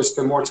really wanted to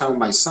spend more time with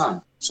my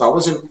son. So I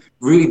wasn't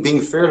really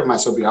being fair to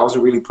myself, because I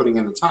wasn't really putting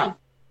in the time.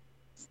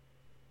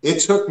 It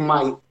took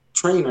my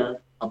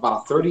trainer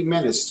about 30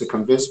 minutes to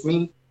convince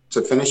me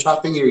to finish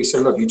out the year. He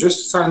said, look, you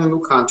just signed a new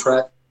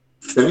contract,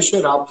 finish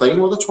it out, playing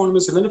all the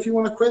tournaments, and then if you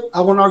want to quit,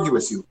 I won't argue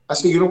with you. I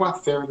said, you know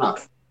what? Fair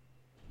enough.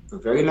 The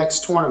very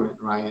next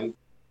tournament, Ryan,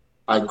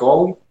 I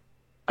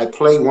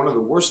play one of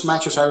the worst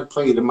matches I ever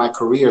played in my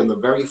career in the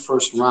very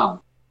first round.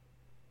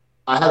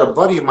 I had a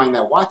buddy of mine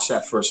that watched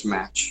that first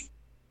match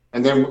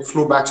and then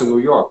flew back to New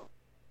York,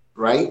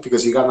 right?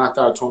 Because he got knocked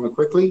out of the tournament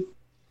quickly.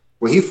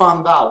 When he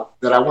found out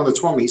that I won the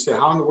tournament, he said,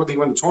 how in the world did he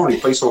win the tournament?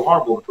 He played so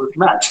horrible the first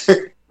match.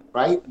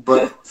 Right?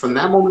 But from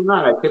that moment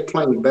on, I kept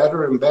playing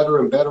better and better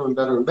and better and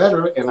better and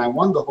better, and I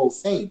won the whole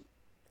thing.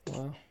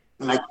 Wow.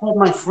 And I called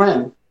my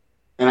friend,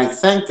 and I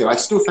thanked him. I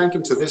still thank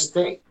him to this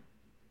day.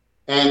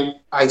 And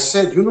I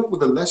said, you know what,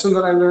 the lesson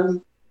that I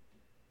learned,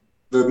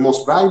 the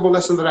most valuable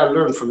lesson that I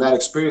learned from that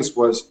experience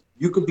was,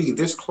 you could be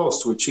this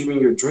close to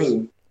achieving your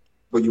dream,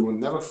 but you will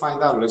never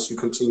find out unless you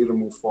continue to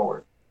move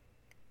forward.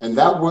 And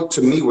that word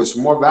to me was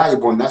more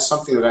valuable, and that's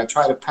something that I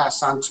try to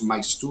pass on to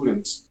my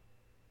students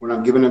when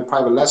I'm giving them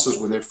private lessons,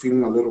 when they're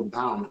feeling a little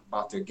down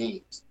about their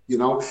games.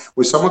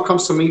 When someone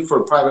comes to me for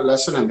a private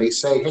lesson and they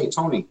say, hey,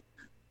 Tony,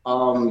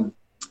 I'm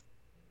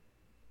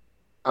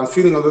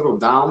feeling a little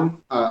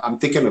down. I'm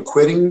thinking of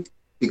quitting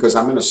because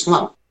I'm in a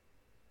slump.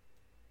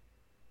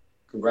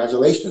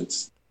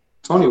 Congratulations.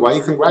 Tony, why are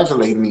you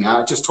congratulating me?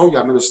 I just told you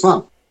I'm in a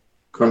slump.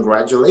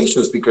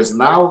 Congratulations, because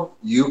now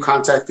you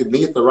contacted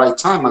me at the right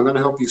time. I'm going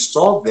to help you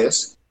solve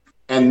this.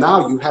 And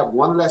now you have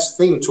one less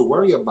thing to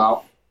worry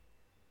about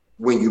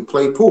when you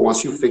play pool.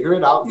 Once you figure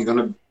it out, you're going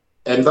to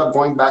end up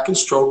going back in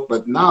stroke,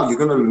 but now you're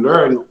going to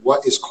learn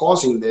what is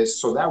causing this,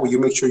 so that way you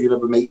make sure you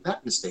never make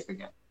that mistake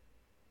again.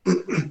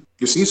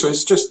 You see, so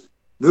it's just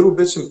little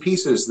bits and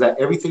pieces that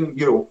everything,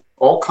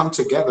 all come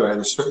together at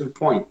a certain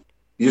point.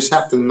 You just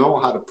have to know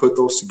how to put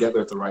those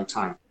together at the right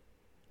time.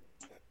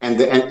 And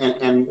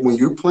when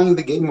you're playing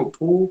the game of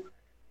pool,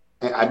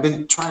 I've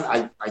been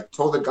trying, I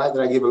told the guy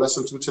that I gave a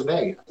lesson to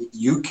today,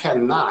 you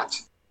cannot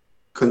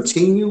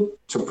continue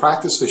to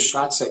practice the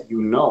shots that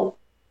you know.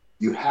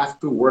 You have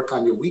to work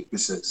on your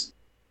weaknesses,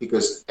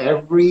 because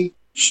every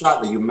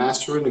shot that you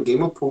master in the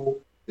game of pool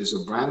is a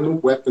brand new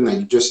weapon that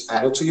you just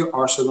added to your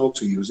arsenal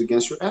to use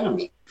against your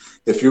enemy.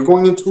 If you're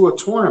going into a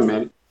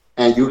tournament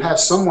and you have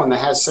someone that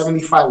has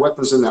 75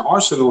 weapons in their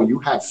arsenal and you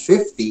have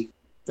 50,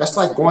 that's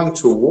like going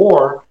to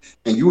war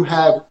and you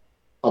have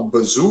a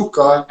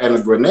bazooka and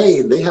a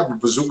grenade. They have a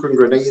bazooka and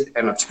grenade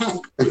and a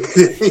tank.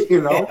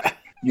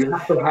 You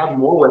have to have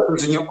more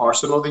weapons in your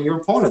arsenal than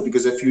your opponent,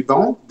 because if you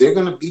don't, they're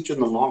going to beat you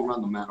in the long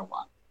run no matter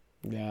what.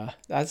 Yeah,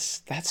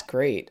 that's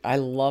great. I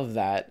love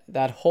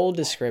that whole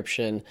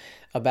description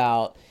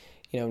about,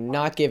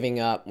 not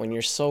giving up when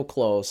you're so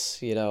close,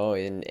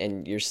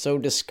 and you're so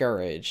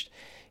discouraged,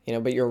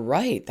 but you're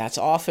right. That's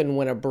often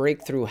when a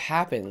breakthrough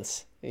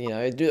happens.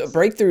 A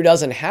breakthrough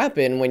doesn't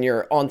happen when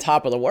you're on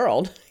top of the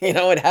world.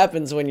 It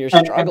happens when you're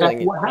struggling. And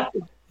that's what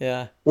happened.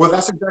 Yeah. Well,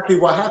 that's exactly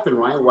what happened,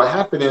 Ryan. What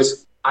happened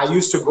is I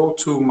used to go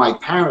to my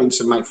parents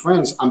and my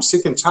friends. I'm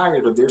sick and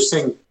tired of their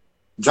saying,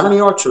 Johnny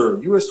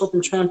Archer, U.S.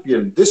 Open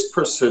champion, this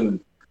person,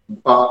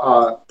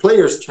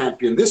 players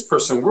champion, this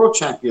person, world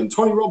champion,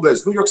 Tony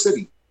Robles, New York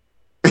City.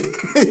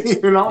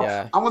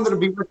 Yeah. I wanted to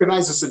be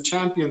recognized as a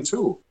champion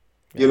too.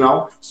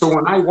 So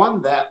when I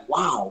won that,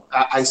 wow,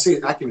 I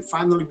say I can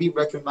finally be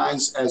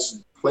recognized as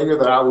a player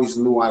that I always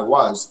knew I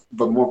was,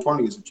 but more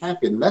importantly, as a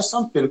champion. And that's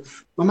something,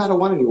 no matter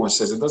what anyone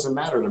says, it doesn't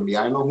matter to me.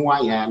 I know who I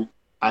am.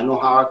 I know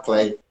how I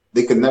play.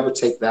 They can never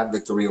take that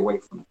victory away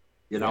from me,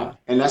 Yeah.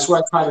 And that's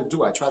what I try to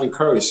do. I try to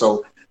encourage.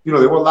 So,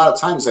 there were a lot of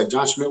times that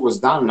John Schmidt was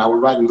down and I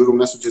would write little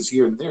messages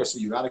here and there. So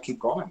you got to keep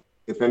going.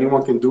 If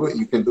anyone can do it,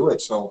 you can do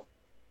it. So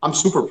I'm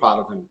super proud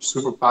of him,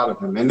 super proud of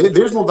him. And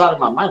there's no doubt in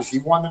my mind, if he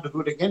wanted to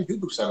do it again,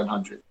 he'd do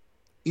 700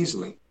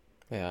 easily.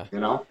 Yeah.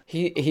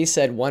 He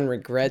said one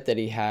regret that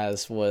he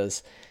has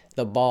was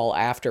the ball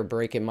after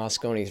breaking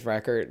Mosconi's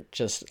record,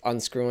 just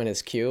unscrewing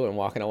his cue and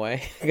walking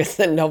away, because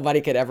then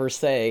nobody could ever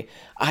say,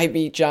 I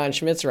beat John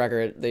Schmidt's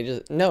record.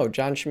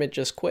 John Schmidt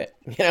just quit.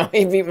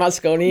 He beat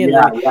Mosconi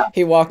and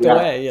he walked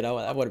away.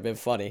 That would have been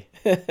funny.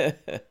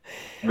 That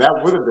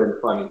would have been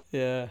funny.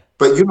 Yeah.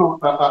 But,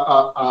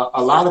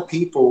 a lot of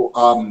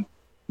people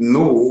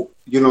knew,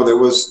 there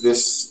was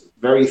this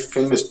very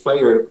famous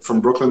player from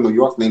Brooklyn, New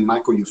York named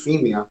Michael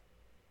Euphemia,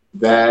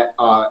 that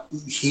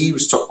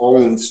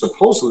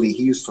supposedly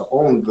he used to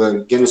own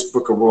the Guinness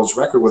Book of World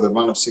Records with a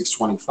run of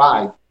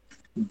 625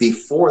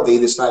 before they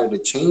decided to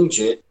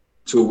change it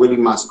to Willie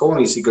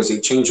Mosconi's, because they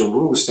changed the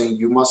rules saying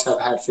you must have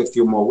had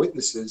 50 or more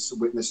witnesses to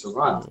witness the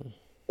run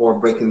or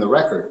breaking the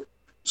record.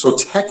 So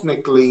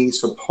technically,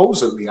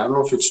 supposedly, I don't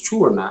know if it's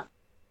true or not,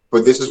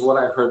 but this is what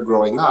I heard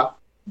growing up,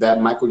 that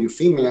Michael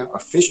Euphemia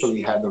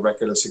officially had the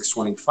record of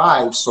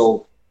 625.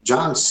 So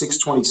John's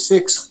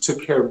 626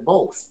 took care of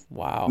both.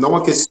 Wow. No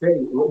one can say,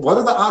 what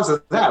are the odds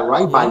of that,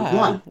 right? By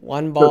one.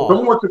 One ball. So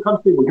someone to come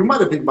say, well, you might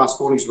have beat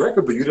Mosconi's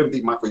record, but you didn't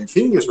beat Michael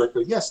Euphemia's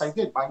record. Yes, I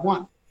did, by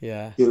one.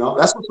 Yeah.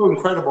 That's what's so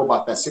incredible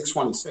about that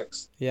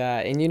 626. Yeah.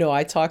 And,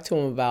 I talked to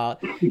him about,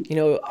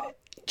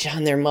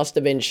 John, there must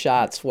have been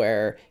shots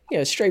where,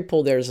 straight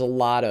pull, there's a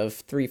lot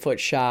of 3-foot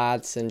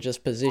shots and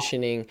just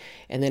positioning.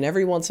 And then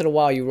every once in a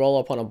while you roll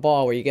up on a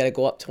ball where you got to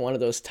go up to one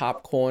of those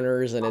top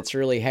corners and it's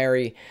really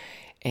hairy.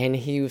 And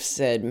he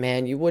said,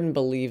 man, you wouldn't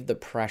believe the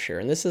pressure.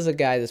 And this is a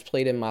guy that's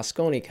played in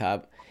Mosconi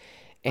Cup.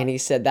 And he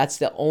said that's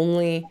the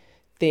only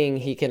thing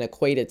he can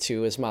equate it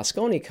to is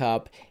Mosconi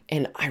Cup.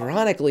 And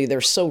ironically, they're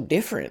so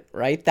different,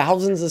 right?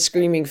 Thousands of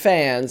screaming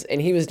fans.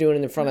 And he was doing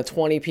it in front of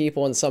 20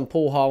 people in some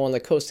pool hall on the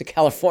coast of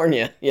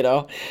California,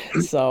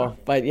 So,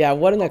 but yeah,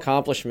 what an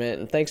accomplishment.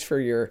 And thanks for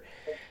your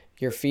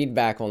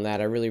feedback on that.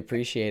 I really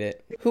appreciate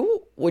it.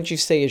 Who would you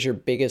say is your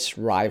biggest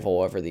rival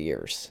over the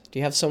years? Do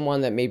you have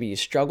someone that maybe you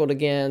struggled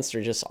against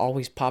or just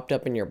always popped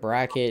up in your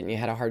bracket and you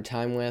had a hard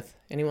time with?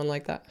 Anyone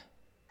like that?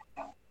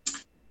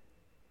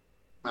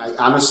 I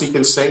honestly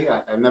can say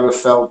I've never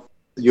felt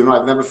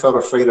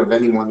afraid of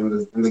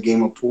anyone in the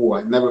game of pool.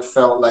 I never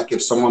felt like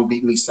if someone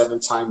beat me 7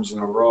 times in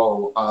a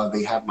row,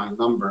 they have my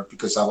number,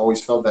 because I've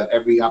always felt that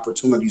every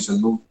opportunity is a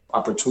new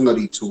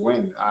opportunity to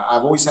win.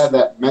 I've always had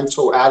that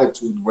mental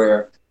attitude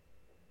where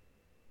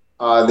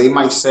they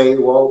might say,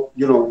 well,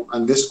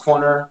 on this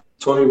corner,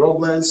 Tony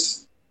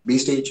Robles,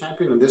 B-State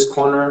champion. On this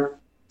corner,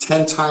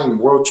 10-time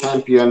world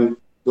champion,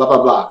 blah,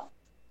 blah, blah.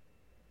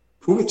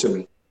 Prove it to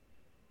me.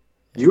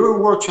 You're a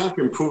world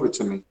champion, prove it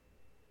to me.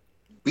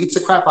 Beats the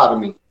crap out of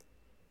me.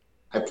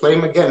 I play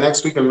him again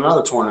next week in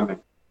another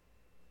tournament.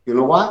 You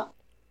know what?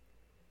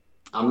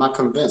 I'm not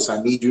convinced.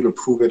 I need you to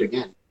prove it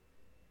again.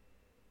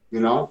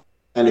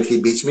 And if he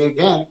beats me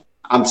again,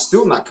 I'm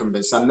still not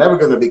convinced. I'm never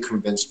going to be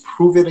convinced.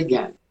 Prove it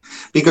again.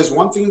 Because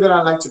one thing that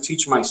I like to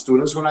teach my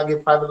students when I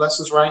give private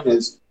lessons, Ryan,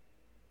 is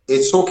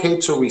it's okay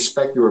to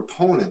respect your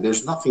opponent.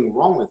 There's nothing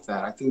wrong with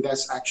that. I think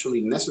that's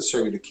actually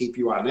necessary to keep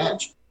you on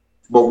edge.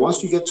 But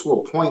once you get to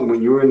a point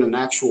when you're in an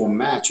actual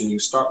match and you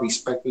start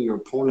respecting your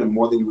opponent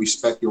more than you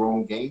respect your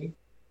own game,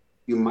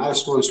 you might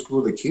as well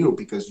screw the cue,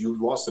 because you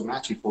lost the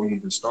match before you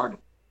even started.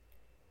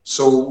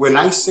 So when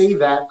I say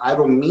that, I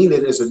don't mean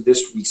it as a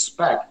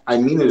disrespect. I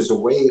mean it as a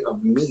way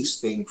of me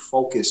staying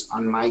focused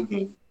on my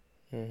game.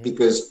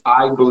 Because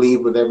I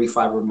believe with every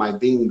fiber of my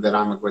being that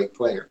I'm a great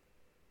player.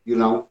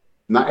 Not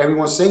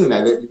everyone's saying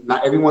that.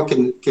 Not everyone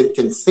can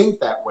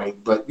think that way.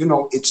 But,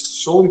 it's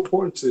so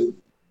important to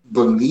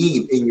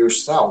believe in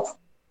yourself.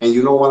 And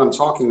you know what I'm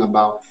talking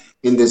about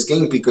in this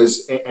game,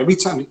 because every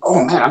time,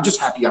 oh, man, I'm just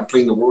happy I'm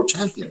playing the world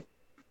champion.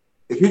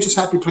 If you're just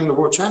happy playing the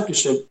world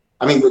championship,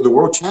 the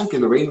world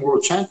champion, the reigning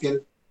world champion,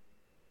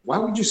 why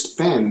would you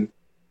spend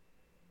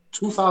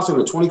 $2,000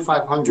 or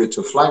 $2,500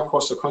 to fly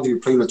across the country to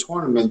play in a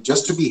tournament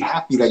just to be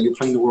happy that you're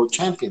playing the world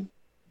champion?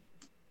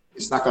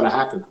 It's not going to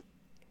happen.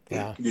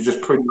 Yeah. You're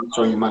just pretty much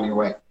throwing your money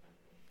away.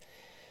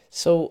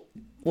 So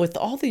with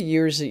all the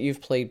years that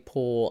you've played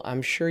pool,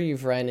 I'm sure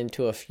you've ran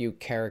into a few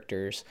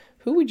characters.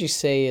 Who would you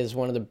say is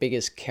one of the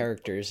biggest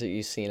characters that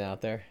you've seen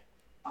out there?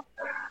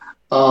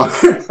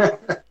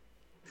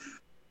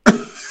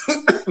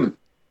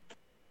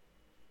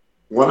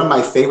 One of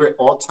my favorite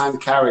all-time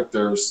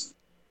characters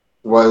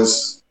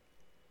was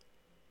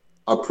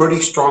a pretty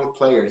strong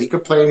player. He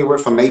could play anywhere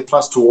from A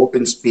plus to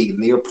open speed,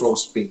 near pro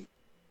speed.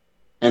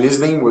 And his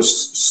name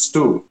was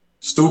Stu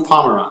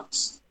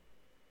Pomeranz.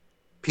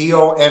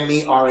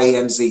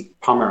 Pomeranz.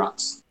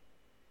 Pomeranz.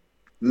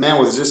 Man,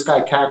 was this guy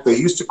a character.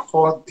 He used to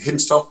call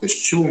himself the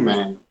Shoe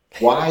Man.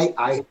 Why?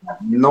 I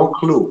have no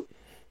clue.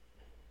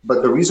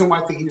 But the reason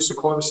why I think he used to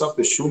call himself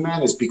the Shoe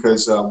Man is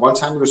because one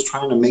time he was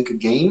trying to make a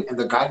game and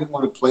the guy didn't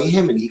want to play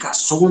him, and he got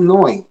so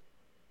annoyed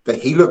that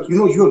he looked,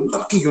 you're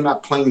lucky you're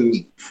not playing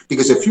me.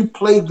 Because if you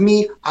played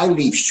me, I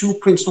leave shoe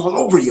prints all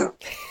over you.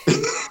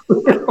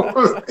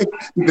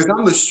 Because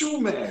I'm the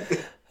Shoe Man.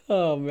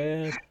 Oh,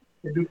 man.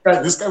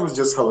 This guy was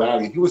just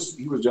hilarious. He was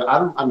just,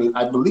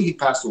 I believe he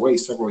passed away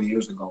several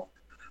years ago.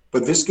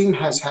 But this game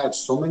has had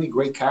so many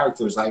great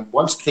characters. I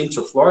once came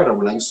to Florida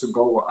when I used to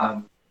go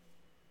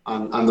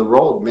on the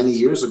road many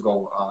years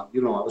ago. I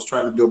was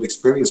trying to build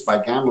experience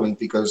by gambling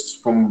because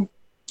from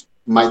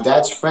my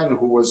dad's friend,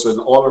 who was an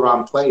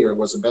all-around player,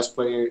 was the best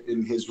player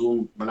in his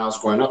room when I was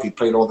growing up. He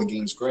played all the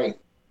games great.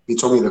 He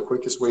told me the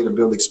quickest way to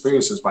build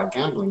experience is by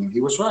gambling, and he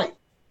was right.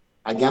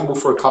 I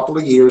gambled for a couple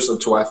of years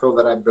until I felt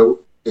that I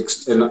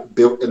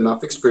built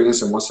enough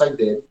experience, and once I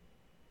did,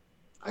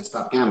 I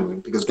stopped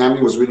gambling because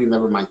gambling was really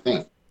never my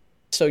thing.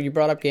 So you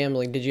brought up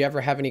gambling. Did you ever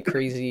have any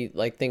crazy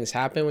things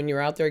happen when you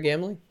were out there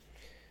gambling?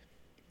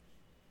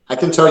 I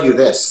can tell you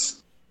this.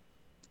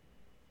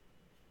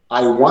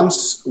 I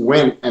once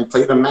went and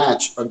played a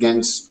match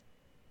against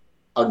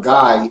a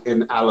guy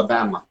in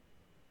Alabama.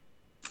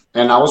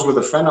 And I was with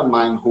a friend of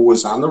mine who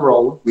was on the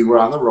road. We were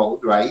on the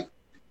road, right?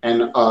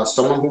 And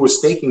someone who was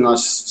staking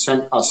us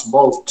sent us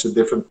both to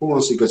different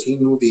pools because he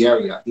knew the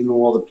area. He knew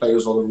all the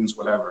players, all the rooms,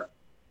 whatever.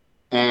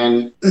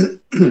 And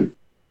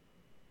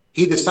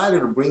he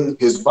decided to bring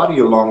his buddy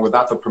along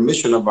without the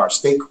permission of our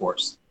stake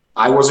horse.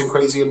 I wasn't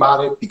crazy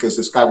about it because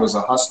this guy was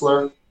a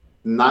hustler,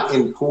 not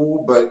in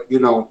pool, but,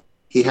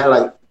 he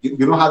had you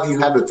know how you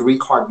had the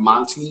 3-card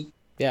Monty?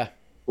 Yeah.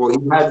 Well, he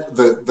had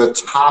the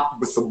top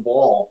with the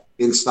ball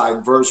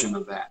inside version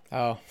of that.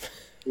 Oh.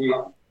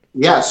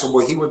 Yeah, so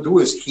what he would do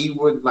is he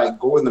would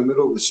go in the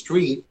middle of the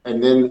street,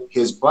 and then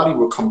his buddy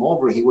would come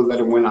over. He would let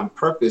him win on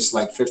purpose,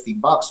 like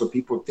 $50, so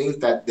people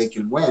think that they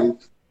can win,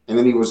 and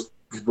then he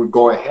would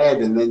go ahead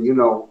and then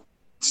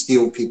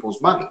steal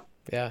people's money.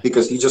 Yeah.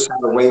 Because he just had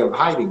a way of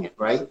hiding it,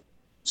 right?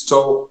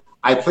 So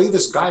I played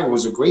this guy who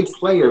was a great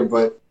player,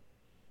 but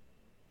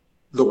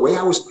the way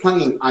I was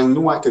playing, I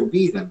knew I could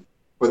beat him.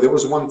 But there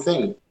was one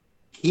thing.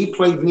 He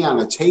played me on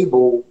a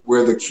table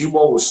where the cue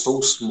ball was so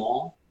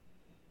small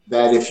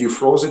that if you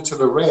froze it to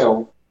the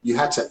rail, you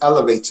had to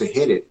elevate to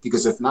hit it.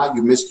 Because if not,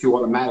 you miss cue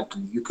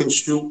automatically. You couldn't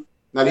shoot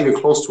not even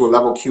close to a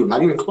level cue,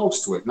 not even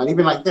close to it, not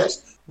even like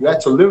this. You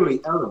had to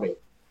literally elevate.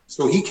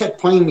 So he kept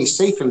playing me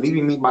safe and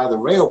leaving me by the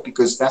rail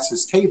because that's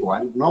his table. I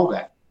didn't know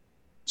that.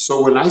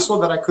 So when I saw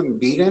that I couldn't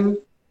beat him,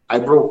 I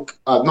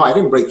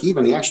didn't break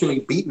even. He actually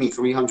beat me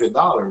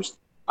 $300.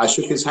 I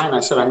shook his hand. I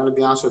said, I'm going to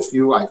be honest with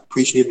you. I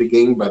appreciate the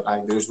game, but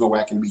there's no way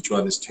I can beat you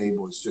on this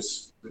table. It's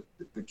just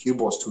the cue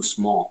ball is too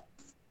small.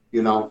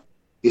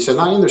 He said,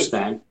 I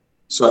understand.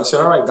 So I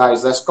said, all right,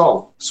 guys, let's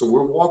go. So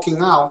we're walking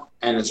out.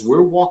 And as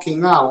we're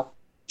walking out,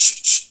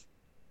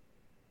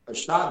 a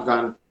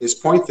shotgun is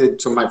pointed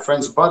to my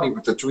friend's buddy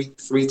with the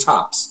three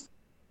tops.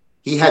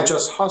 He had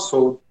just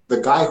hustled the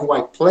guy who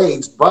I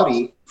played's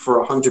buddy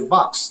for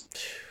 $100.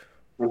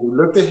 And he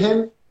looked at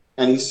him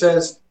and he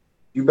says,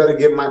 you better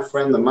give my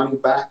friend the money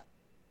back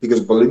because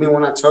believe me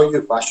when I tell you,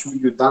 if I shoot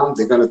you down,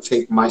 they're going to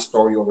take my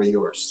story over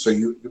yours. So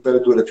you better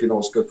do it if you know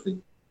it's good for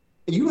you.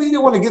 And you really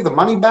want to give the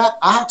money back?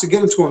 I have to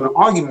get into an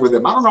argument with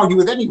him. I don't argue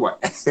with anyone.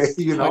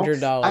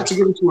 $100. I have to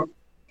get into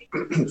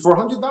for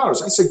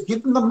 $100. I said,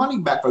 give them the money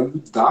back. Are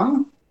you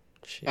dumb?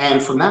 Jeez.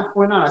 And from that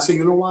point on, I said,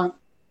 you know what?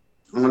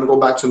 I'm going to go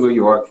back to New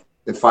York.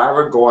 If I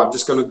ever go, I'm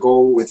just going to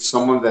go with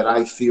someone that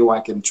I feel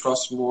I can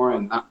trust more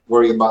and not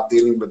worry about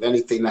dealing with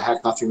anything that has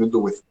nothing to do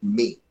with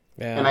me.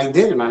 Yeah. And I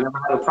did, and I never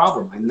had a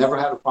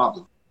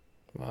problem.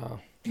 Wow.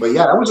 But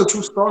yeah, that was a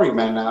true story,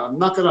 man. I'm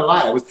not going to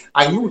lie.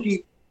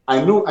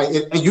 And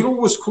you know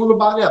what was cool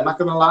about it? I'm not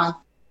going to lie.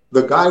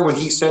 The guy, when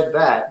he said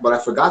that, but I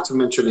forgot to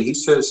mention it, he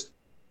says,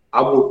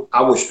 I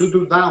will shoot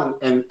you down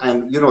and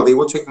they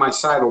will take my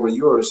side over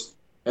yours.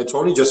 And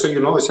Tony, just so you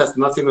know, this has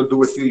nothing to do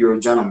with you. You're a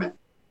gentleman.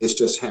 It's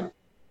just him.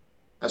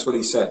 That's what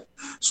he said.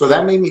 So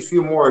that made me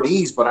feel more at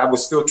ease, but I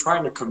was still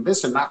trying to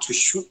convince him not to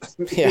shoot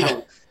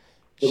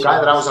the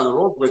guy that I was on the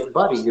road with,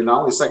 buddy.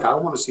 It's like, I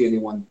don't want to see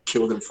anyone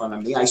killed in front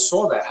of me. I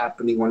saw that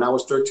happening when I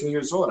was 13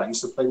 years old. I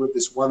used to play with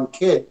this one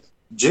kid,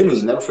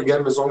 Jimmy, never forget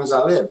him as long as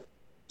I live.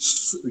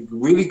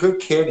 Really good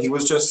kid. He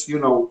was just,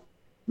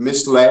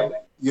 misled,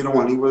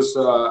 when he was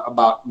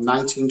about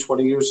 19,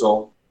 20 years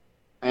old.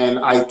 And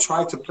I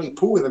tried to play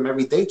pool with him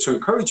every day to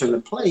encourage him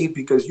to play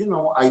because,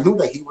 I knew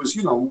that he was,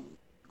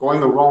 going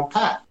the wrong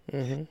path.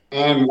 Mm-hmm.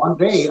 And one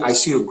day I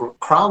see a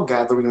crowd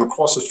gathering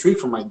across the street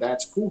from my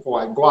dad's pool hall.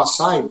 I go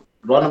outside,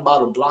 run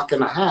about a block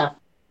and a half,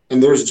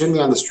 and there's Jimmy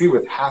on the street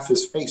with half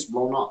his face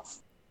blown off.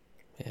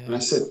 Yeah. And I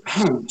said,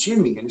 man,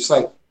 Jimmy. And it's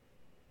like,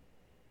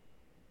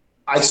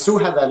 I still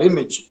have that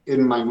image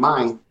in my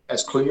mind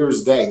as clear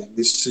as day.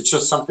 This is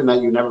just something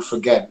that you never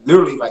forget.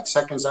 Literally, like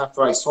seconds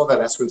after I saw that,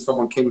 that's when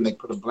someone came and they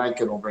put a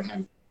blanket over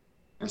him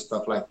and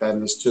stuff like that.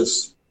 And it's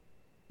just,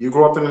 you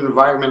grow up in an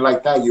environment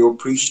like that, you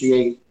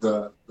appreciate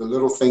the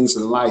little things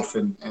in life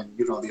and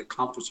the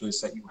accomplishments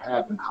that you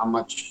have and how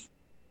much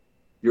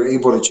you're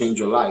able to change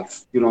your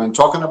life. And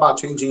talking about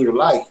changing your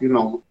life,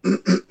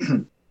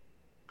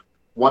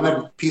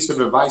 one piece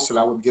of advice that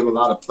I would give a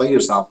lot of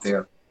players out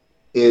there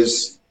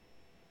is,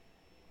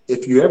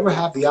 if you ever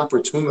have the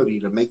opportunity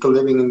to make a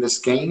living in this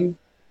game,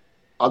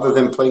 other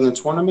than playing in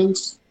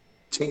tournaments,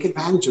 take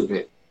advantage of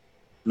it.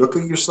 Look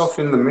at yourself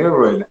in the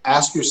mirror and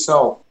ask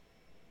yourself,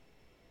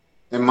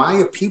 am I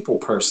a people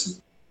person?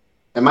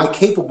 Am I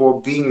capable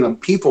of being a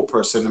people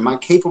person? Am I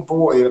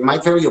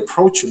very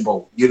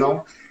approachable?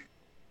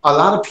 A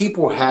lot of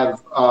people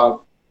have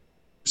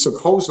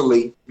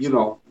supposedly,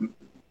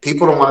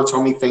 people don't want to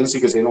tell me things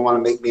because they don't want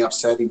to make me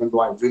upset, even though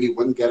I really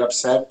wouldn't get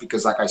upset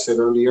because, like I said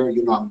earlier,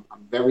 I'm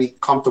very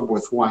comfortable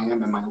with who I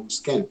am in my own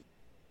skin.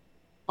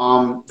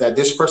 That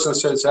this person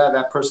says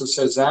that person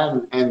says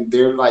that, and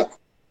they're like,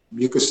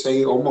 you could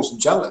say, almost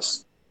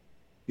jealous.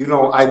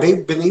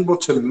 They've been able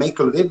to make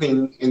a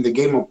living in the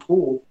game of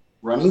pool,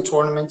 running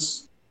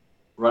tournaments,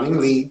 running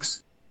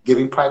leagues,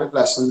 giving private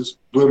lessons,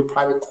 doing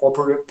private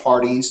corporate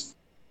parties,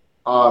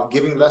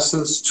 giving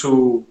lessons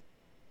to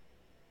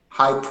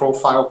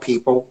high-profile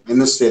people in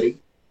the city,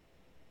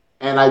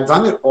 and I've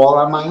done it all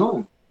on my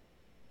own.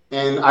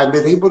 And I've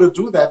been able to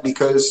do that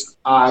because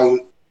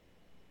I'll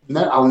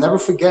never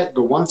forget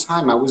the one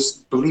time I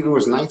believe it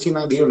was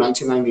 1998 or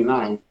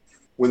 1999,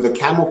 when the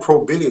Camel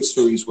Pro Billiard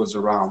Series was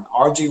around.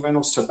 R.J.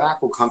 Reynolds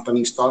Tobacco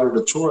Company started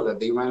a tour that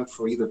they ran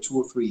for either 2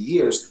 or 3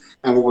 years.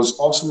 And what was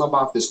awesome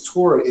about this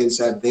tour is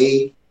that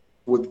they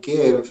would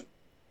give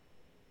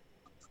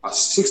a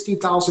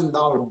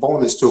 $60,000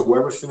 bonus to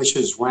whoever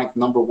finishes ranked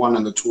number 1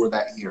 on the tour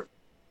that year.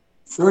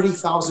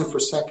 $30,000 for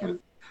second.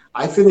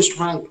 I finished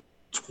ranked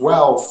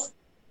 12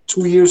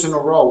 2 years in a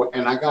row,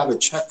 and I got a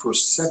check for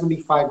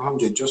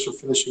 $7,500 just for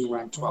finishing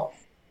ranked 12.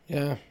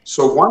 Yeah.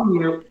 So 1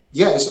 year,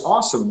 yeah, it's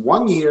awesome.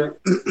 1 year,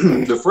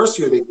 the first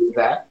year they did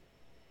that,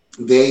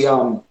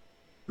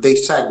 they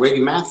sat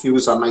Grady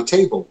Matthews on my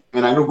table,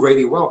 and I knew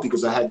Grady well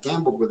because I had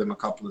gambled with him a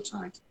couple of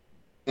times.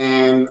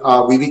 And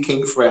we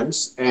became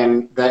friends.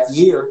 And that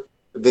year,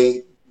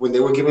 when they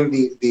were giving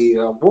the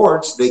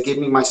awards, they gave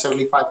me my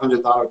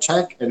 $7,500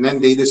 check. And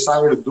then they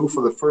decided to do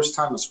for the first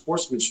time a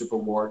sportsmanship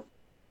award.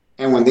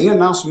 And when they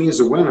announced me as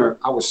a winner,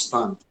 I was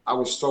stunned.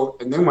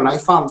 And then when I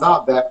found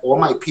out that all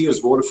my peers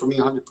voted for me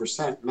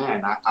 100%,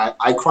 man,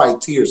 I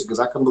cried tears because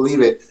I couldn't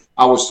believe it.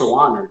 I was so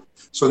honored.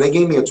 So they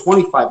gave me a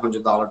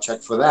 $2,500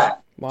 check for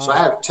that. Wow. So I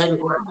have 10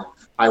 grand.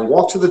 I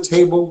walked to the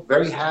table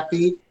very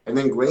happy. And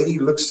then Grady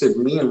looks at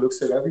me and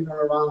looks at everyone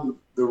around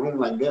the room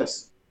like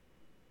this.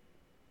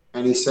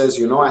 And he says,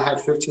 I had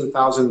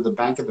 $15,000 in the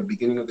bank at the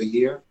beginning of the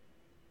year.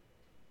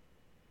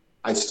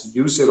 I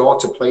used it all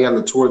to play on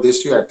the tour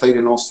this year. I played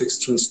in all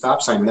 16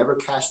 stops. I never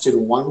cashed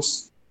in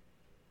once.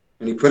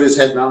 And he put his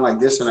head down like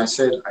this. And I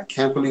said, I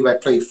can't believe I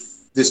played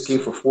this game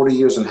for 40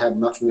 years and had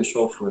nothing to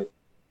show for it.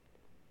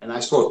 And I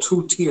saw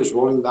 2 tears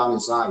rolling down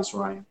his eyes,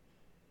 Ryan.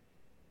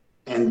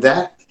 And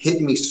that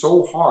hit me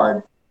so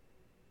hard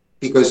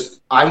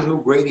because I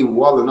knew Grady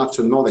well enough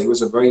to know that he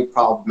was a very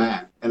proud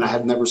man. And I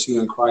had never seen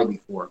him cry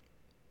before,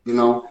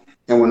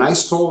 And when I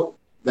saw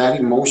that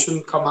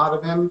emotion come out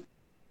of him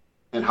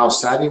and how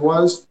sad he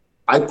was,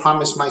 I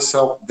promised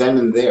myself then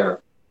and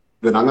there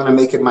that I'm going to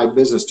make it my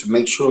business to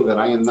make sure that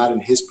I am not in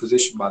his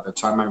position by the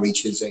time I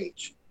reach his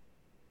age.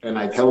 And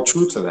I've held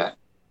true to that.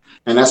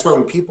 And that's why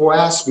when people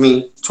ask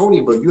me,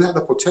 Tony, but you have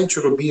the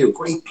potential to be a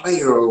great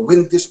player or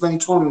win this many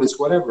tournaments,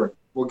 whatever.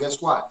 Well,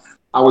 guess what?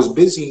 I was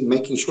busy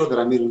making sure that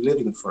I made a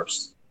living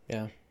first.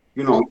 Yeah.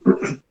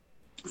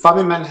 If I'm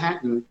in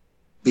Manhattan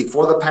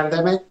before the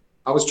pandemic,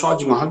 I was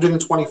charging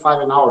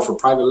 $125 an hour for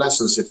private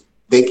lessons if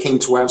they came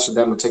to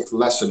Amsterdam to take the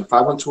lesson. If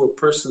I went to a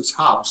person's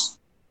house,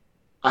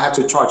 I had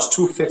to charge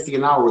 $250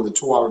 an hour with a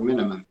 2-hour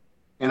minimum.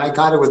 And I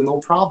got it with no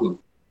problem.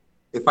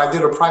 If I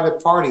did a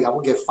private party, I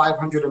would get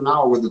 $500 an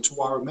hour with a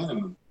 2-hour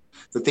minimum.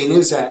 The thing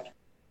is that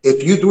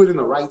if you do it in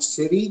the right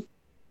city,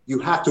 you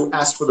have to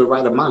ask for the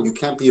right amount. You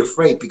can't be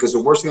afraid because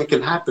the worst thing that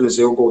can happen is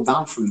they'll go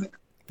down from there.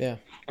 Yeah.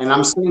 And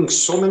I'm seeing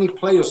so many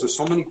players with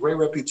so many great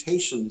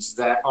reputations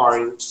that are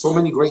in so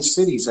many great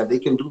cities that they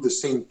can do the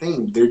same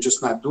thing. They're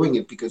just not doing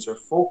it because they're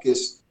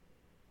focused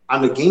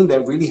on a game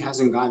that really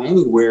hasn't gone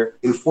anywhere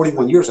in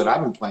 41 years that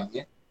I've been playing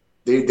it.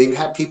 They've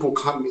had people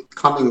come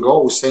and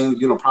go saying,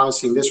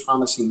 promising this,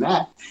 promising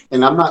that.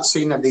 And I'm not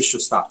saying that they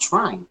should stop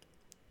trying.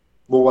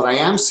 But what I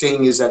am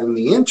saying is that in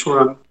the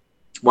interim,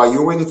 while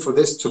you're waiting for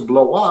this to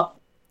blow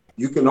up,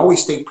 you can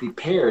always stay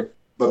prepared,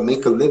 but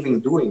make a living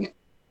doing it.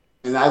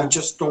 And I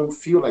just don't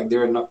feel like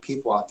there are enough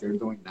people out there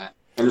doing that.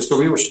 And it's a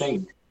real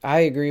shame. I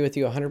agree with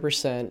you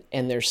 100%.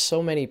 And there's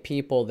so many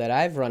people that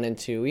I've run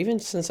into, even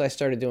since I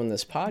started doing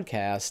this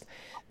podcast,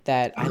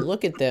 that I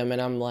look at them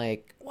and I'm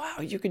like, wow,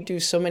 you could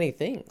do so many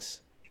things.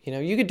 You know,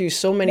 you could do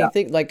so many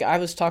things. Like I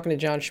was talking to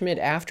John Schmidt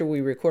after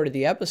we recorded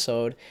the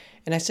episode,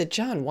 and I said,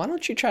 John, why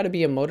don't you try to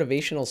be a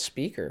motivational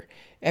speaker?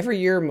 Every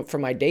year for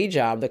my day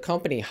job, the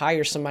company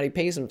hires somebody,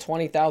 pays them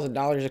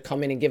 $20,000 to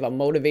come in and give a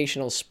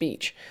motivational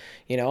speech.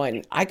 You know,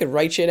 and I could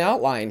write you an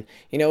outline.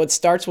 You know, it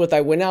starts with,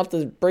 I went out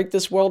to break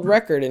this world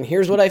record, and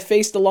here's what I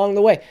faced along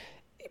the way.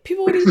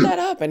 People would eat that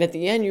up, and at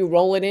the end you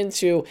roll it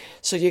into,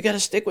 so you got to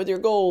stick with your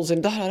goals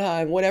and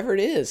and whatever it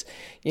is,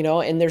 you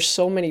know. And there's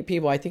so many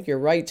people, I think you're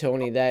right,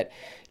 Tony, that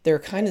they're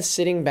kind of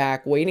sitting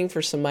back waiting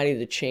for somebody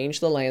to change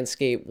the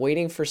landscape,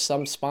 waiting for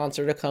some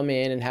sponsor to come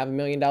in and have $1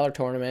 million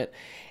tournament,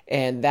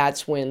 and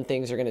that's when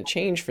things are going to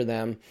change for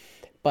them.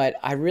 But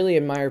I really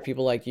admire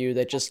people like you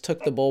that just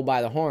took the bull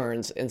by the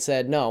horns and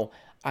said, no,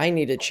 I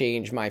need to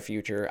change my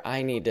future.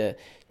 I need to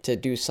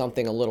do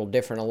something a little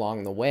different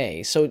along the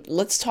way. So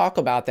let's talk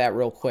about that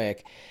real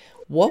quick.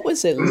 What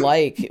was it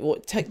like?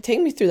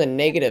 Take me through the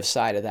negative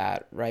side of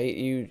that,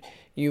 right?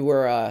 You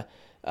were a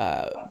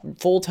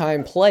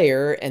full-time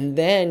player, and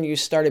then you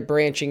started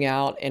branching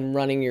out and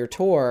running your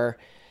tour.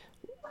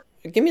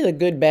 Give me the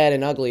good, bad,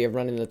 and ugly of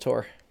running the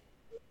tour.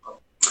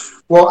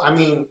 Well, I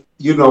mean,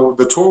 you know,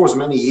 the tour was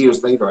many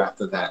years later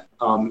after that.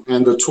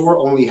 And the tour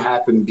only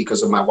happened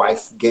because of my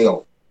wife,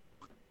 Gail.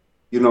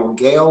 You know,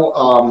 Gail,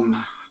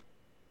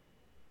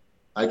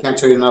 I can't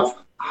tell you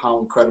enough how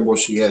incredible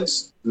she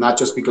is. Not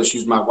just because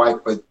she's my wife,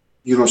 but,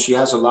 you know, she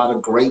has a lot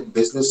of great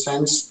business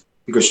sense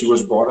because she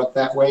was brought up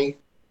that way.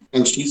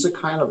 And she's the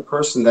kind of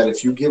person that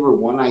if you give her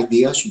one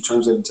idea, she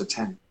turns it into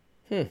 10.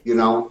 You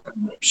know,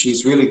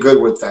 she's really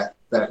good with that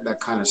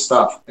kind of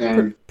stuff.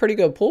 And pretty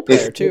good pool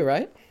player too,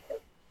 right?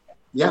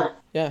 Yeah.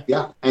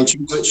 And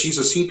she's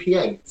a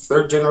CPA,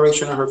 third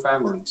generation of her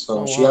family.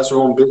 So she has her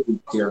own business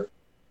here.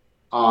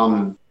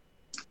 You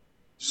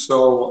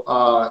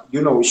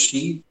know,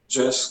 she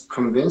just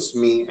convinced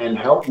me and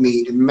helped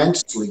me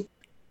immensely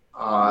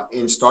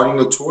in starting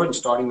the tour and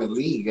starting the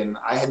league. And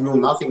I had known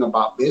nothing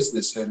about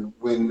business. And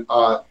when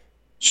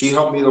she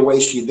helped me the way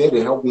she did,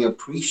 it helped me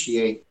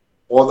appreciate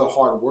all the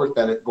hard work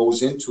that it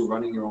goes into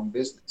running your own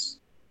business.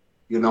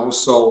 You know,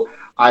 so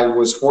I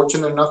was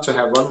fortunate enough to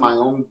have run my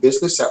own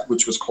business,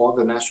 which was called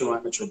the National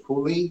Amateur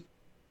Pool League,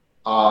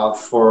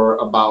 for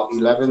about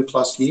 11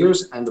 plus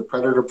years, and the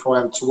Predator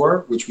Pro-Am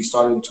Tour, which we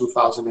started in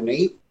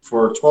 2008,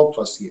 for 12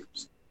 plus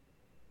years.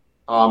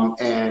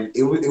 And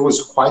it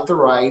was quite the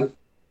ride.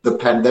 The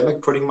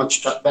pandemic pretty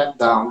much shut that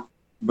down.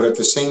 But at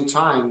the same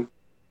time,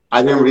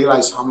 I didn't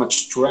realize how much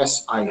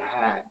stress I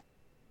had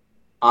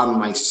on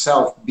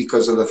myself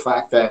because of the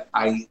fact that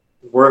I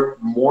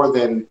worked more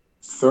than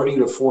 30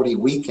 to 40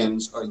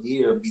 weekends a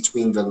year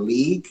between the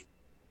league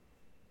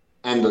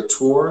and the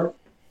tour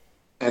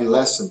and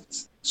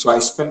lessons. So I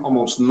spent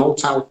almost no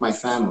time with my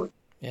family.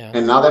 Yeah.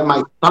 And now that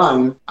my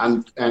son,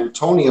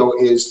 Antonio,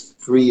 is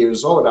 3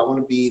 years old, I want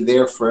to be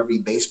there for every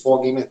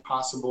baseball game if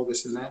possible,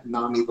 this and that.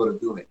 Now I'm able to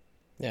do it.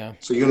 Yeah.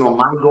 So, you know,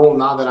 my goal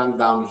now that I'm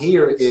down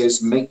here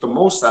is make the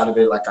most out of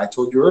it. Like I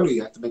told you earlier,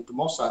 you have to make the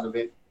most out of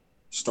it,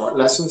 start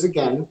lessons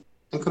again,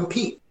 and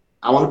compete.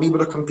 I want to be able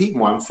to compete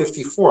more. I'm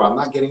 54. I'm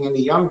not getting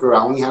any younger.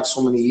 I only have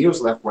so many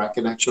years left where I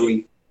can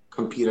actually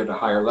compete at a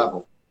higher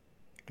level.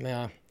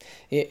 Yeah.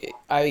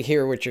 I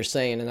hear what you're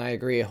saying, and I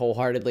agree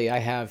wholeheartedly. I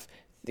have,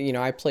 you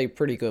know, I play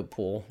pretty good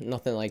pool,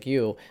 nothing like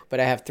you, but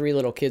I have 3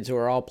 little kids who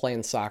are all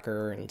playing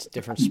soccer and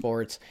different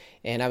sports.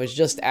 And I was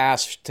just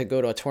asked to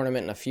go to a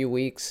tournament in a few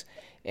weeks.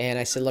 And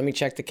I said, let me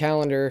check the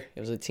calendar. It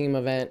was a team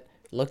event.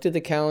 Looked at the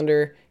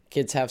calendar.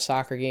 Kids have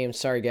soccer games.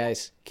 Sorry,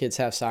 guys. Kids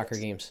have soccer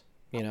games.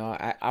 You know,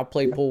 I'll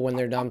play pool when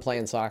they're done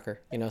playing soccer.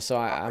 You know, so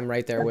I'm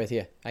right there with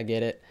you. I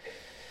get it.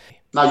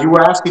 Now, you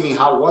were asking me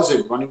how was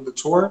it running the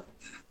tour?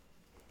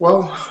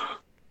 Well,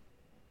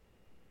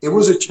 it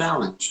was a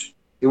challenge.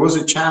 It was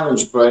a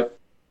challenge, but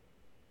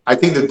I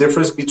think the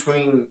difference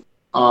between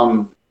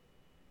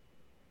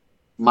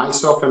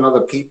myself and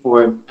other people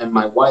and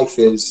my wife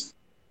is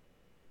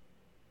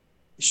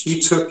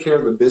she took care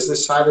of the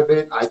business side of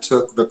it. I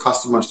took the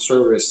customer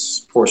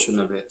service portion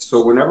of it.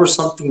 So whenever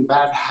something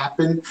bad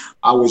happened,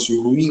 I was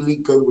really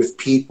good with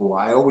people.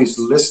 I always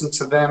listened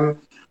to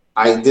them.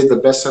 I did the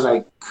best that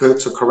I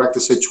could to correct the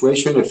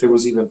situation. If it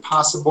was even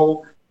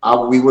possible,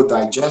 we would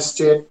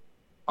digest it,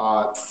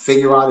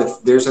 figure out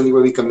if there's any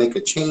way we can make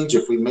a change.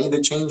 If we made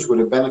the change, would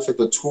it benefit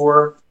the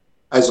tour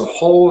as a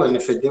whole? And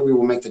if it did, we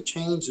will make the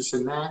change, this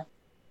and that.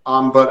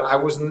 But I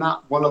was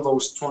not one of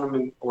those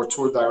tournament or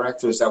tour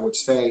directors that would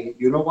say,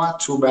 you know what,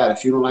 too bad.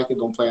 If you don't like it,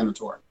 don't play on the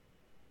tour.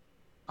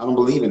 I don't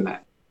believe in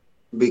that.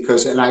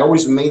 And I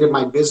always made it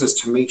my business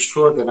to make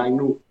sure that I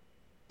knew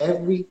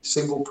every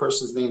single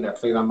person's name that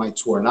played on my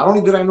tour. Not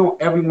only did I know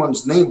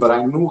everyone's name, but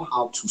I knew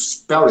how to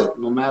spell it,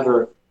 no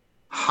matter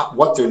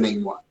what their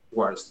name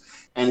was.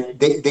 And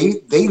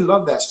they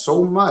loved that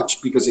so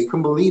much because they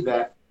couldn't believe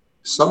that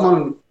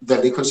someone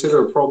that they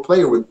consider a pro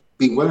player would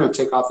be willing to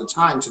take out the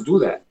time to do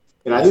that.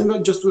 And I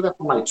didn't just do that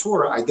for my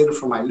tour. I did it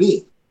for my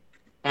league.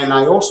 And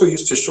I also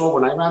used to show,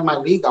 when I ran my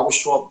league, I would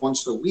show up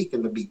once a week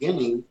in the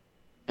beginning,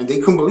 and they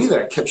couldn't believe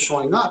that I kept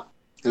showing up.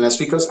 And that's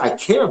because I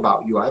care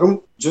about you. I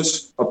don't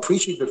just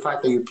appreciate the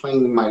fact that you're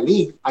playing in my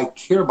league. I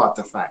care about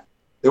the fact.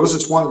 There was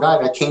this one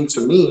guy that came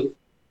to me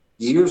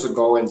years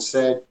ago and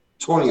said,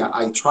 Tony,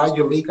 I tried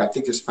your league. I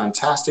think it's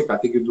fantastic. I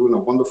think you're doing a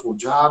wonderful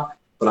job,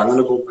 but I'm going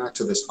to go back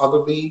to this other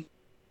league.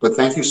 But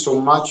thank you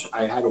so much.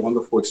 I had a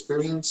wonderful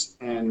experience.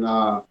 And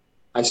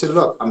I said,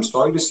 look, I'm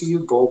sorry to see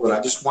you go, but I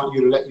just want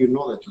you to let you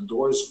know that the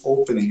door is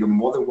open and you're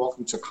more than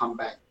welcome to come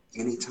back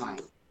anytime.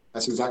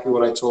 That's exactly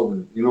what I told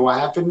him. You know what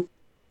happened?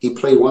 He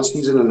played one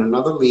season in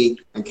another league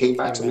and came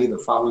back to me the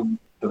following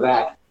to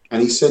that. And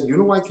he said, you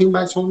know why I came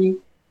back to me?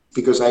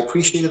 Because I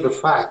appreciated the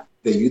fact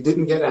that you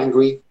didn't get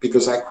angry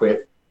because I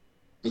quit.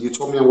 And you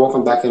told me I'm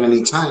welcome back at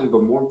any time.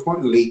 But more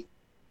importantly,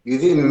 you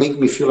didn't make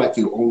me feel like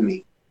you own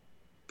me.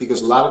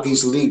 Because a lot of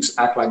these leagues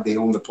act like they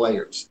own the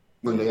players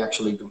when they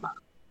actually do not.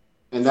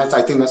 And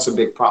I think that's a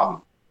big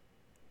problem.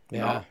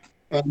 Yeah.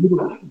 And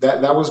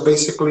that was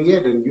basically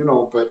it. And,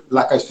 but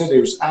like I said,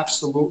 there's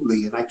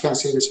absolutely, and I can't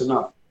say this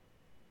enough,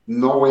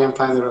 no way on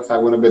planet Earth I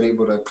would have been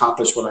able to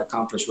accomplish what I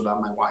accomplished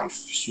without my wife.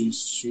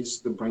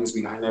 She's the brains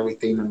behind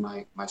everything and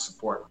my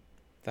support.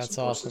 That's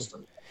awesome.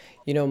 System.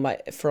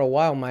 For a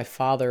while, my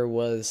father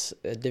was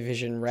a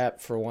division rep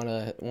for one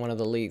of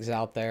the leagues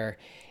out there,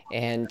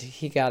 and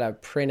he got a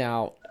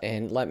printout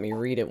and let me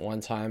read it one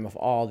time of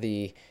all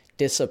the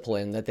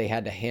discipline that they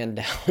had to hand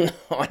down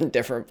on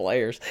different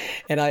players.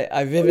 And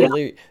I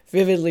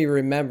vividly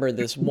remember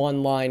this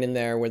one line in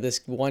there where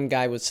this one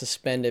guy was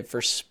suspended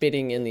for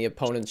spitting in the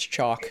opponent's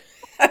chalk.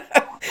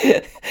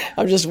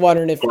 I'm just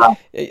wondering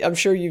I'm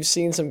sure you've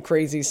seen some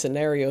crazy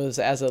scenarios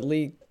as a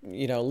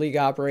league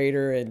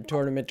operator and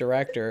tournament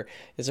director.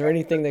 Is there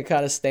anything that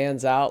kind of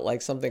stands out,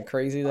 like something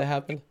crazy that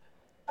happened?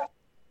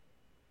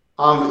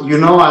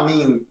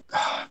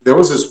 There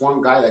was this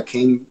one guy that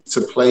came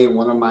to play in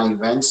one of my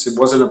events. It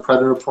wasn't a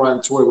Predator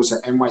Pro-Am Tour. It was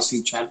an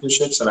NYC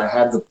Championships that I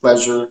had the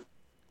pleasure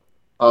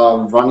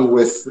of running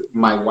with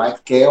my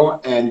wife,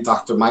 Gail, and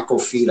Dr. Michael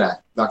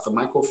Fedak. Dr.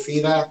 Michael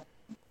Fedak,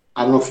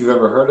 I don't know if you've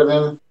ever heard of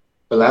him,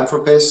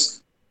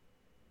 philanthropist.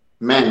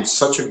 Man,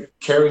 such a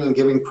caring and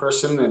giving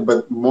person,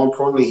 but more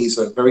importantly, he's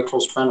a very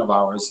close friend of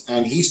ours.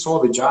 And he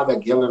saw the job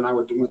that Gail and I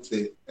were doing with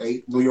the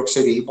New York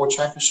City EPO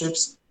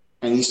Championships.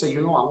 And he said,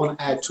 I want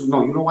to add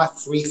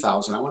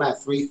 3,000. I want to add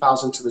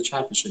 3,000 to the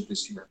championship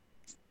this year.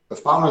 The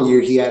following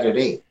year, he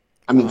added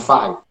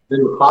 5. Then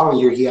the following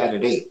year, he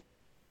added 8.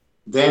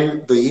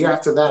 Then the year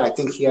after that, I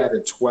think he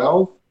added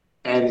 12.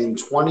 And in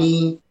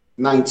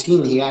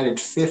 2019, he added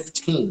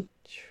 15.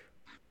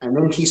 And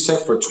then he said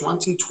for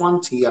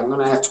 2020, I'm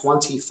going to add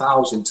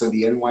 20,000 to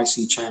the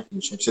NYC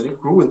Championships. And it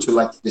grew into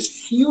like this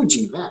huge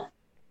event.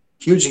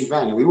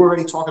 And we were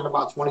already talking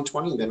about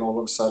 2020. Then all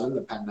of a sudden,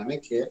 the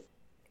pandemic hit.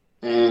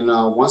 And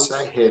once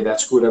that hit,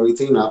 that screwed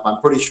everything up. I'm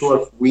pretty sure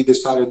if we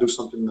decide to do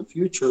something in the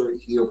future,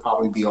 he'll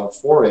probably be all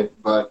for it.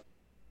 But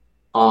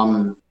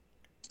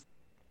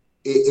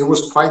it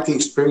was quite the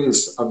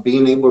experience of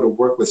being able to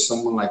work with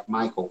someone like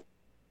Michael.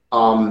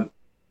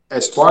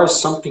 As far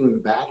as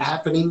something bad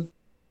happening,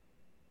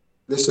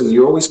 listen,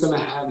 you're always going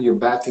to have your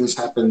bad things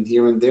happen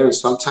here and there. And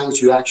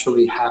sometimes you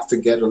actually have to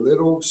get a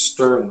little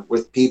stern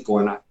with people.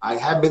 And I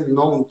have been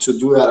known to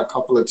do that a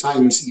couple of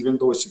times, even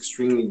though it's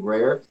extremely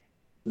rare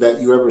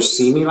that you ever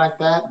see me like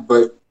that,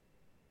 but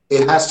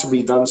it has to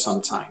be done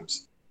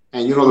sometimes.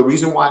 And, the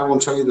reason why I won't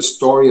tell you the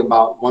story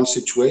about one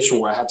situation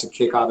where I had to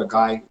kick out a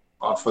guy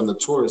from the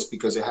tour is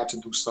because they had to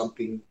do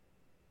something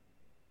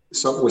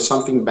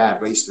bad,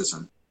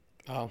 racism.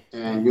 Oh.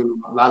 And,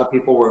 a lot of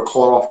people were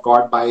caught off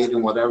guard by it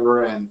and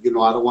whatever. And, I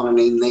don't want to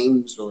name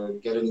names or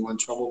get anyone in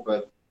trouble,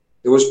 but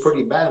it was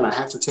pretty bad and I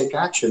had to take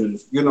action.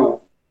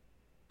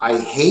 I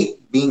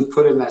hate being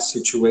put in that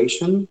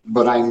situation,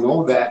 but I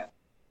know that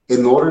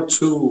in order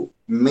to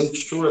make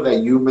sure that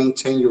you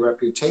maintain your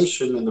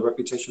reputation and the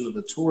reputation of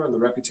the tour and the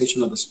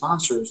reputation of the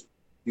sponsors,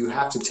 you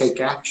have to take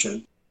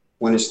action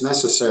when it's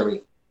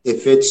necessary.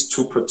 If it's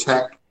to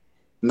protect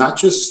not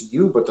just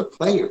you, but the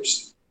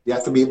players, you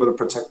have to be able to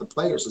protect the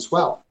players as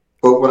well.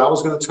 But what I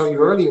was going to tell you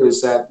earlier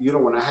is that,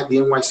 when I had the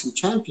NYC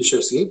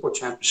Championships, the April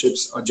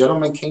Championships, a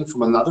gentleman came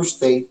from another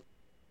state.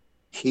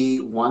 He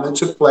wanted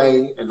to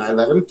play, and I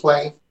let him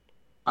play.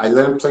 I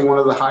let him play one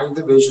of the higher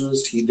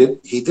divisions. He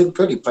did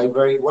good. He played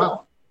very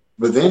well.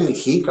 But then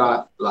he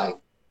got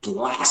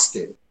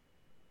blasted.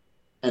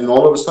 And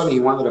all of a sudden he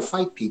wanted to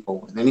fight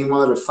people. And then he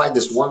wanted to fight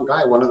this one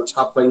guy, one of the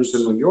top players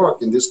in New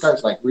York. And this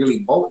guy's really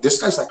bold.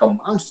 This guy's like a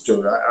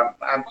monster.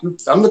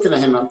 I'm looking at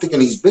him. I'm thinking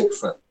he's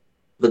Bigfoot.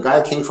 The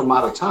guy came from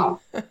out of town.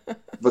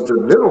 But the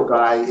little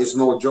guy is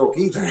no joke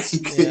either.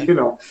 So,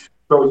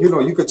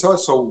 you could tell.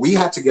 So we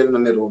had to get in the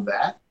middle of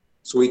that.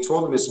 So we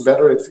told him it's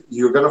better if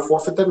you're going to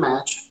forfeit the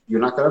match, you're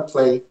not going to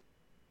play,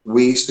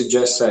 we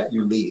suggest that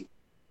you leave.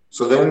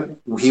 So then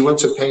he went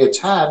to pay a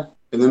tab,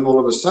 and then all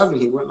of a sudden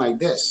he went like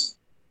this.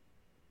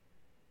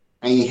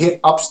 And he hit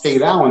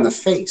Upstate Al in the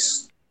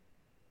face.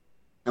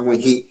 And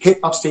when he hit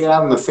Upstate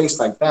Al in the face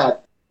like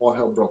that, all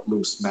hell broke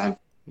loose, man.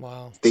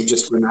 Wow. They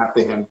just went after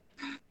him.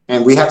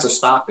 And we had to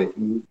stop it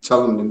and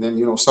tell him. And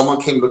then,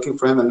 someone came looking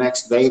for him the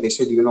next day. They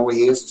said, do you know where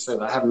he is? I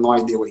said, I have no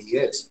idea where he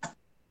is.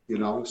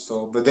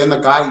 So, but then the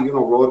guy,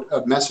 wrote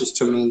a message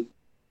to me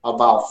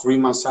about 3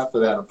 months after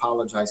that,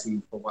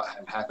 apologizing for what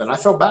had happened. I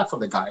felt bad for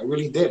the guy. I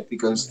really did,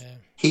 because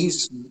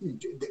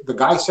the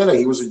guy said that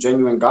he was a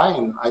genuine guy,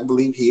 and I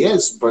believe he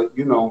is. But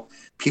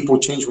people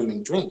change when they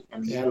drink,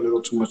 and he had a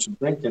little too much to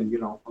drink, and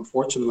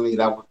unfortunately,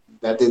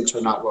 that didn't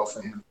turn out well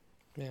for him.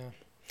 Yeah.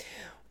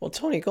 Well,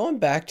 Tony, going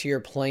back to your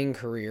playing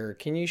career,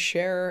 can you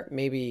share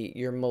maybe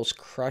your most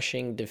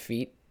crushing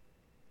defeat?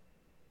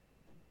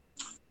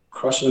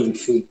 Crushing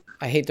defeat.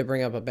 I hate to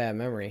bring up a bad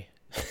memory.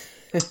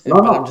 No,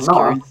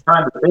 I'm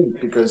trying to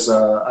think, because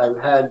I've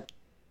had a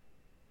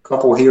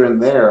couple here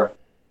and there.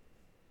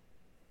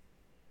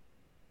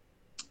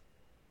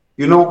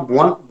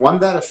 One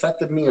that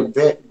affected me a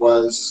bit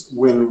was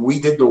when we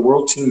did the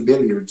World Team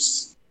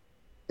Billiards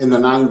in the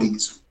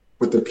 90s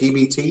with the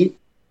PBT.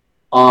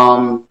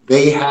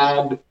 They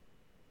had,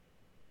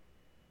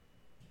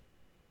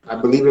 I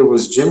believe it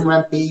was Jim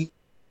Rempe,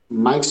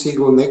 Mike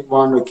Siegel, Nick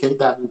Varner, Kid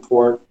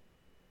Davenport,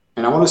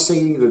 and I want to say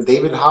either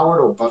David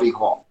Howard or Buddy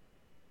Hall.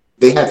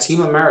 They had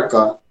Team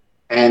America,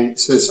 and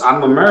since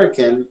I'm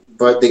American,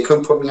 but they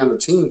couldn't put me on the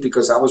team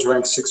because I was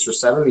ranked 6th or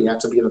 7th, you had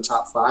to be in the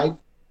top 5.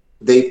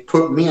 They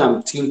put me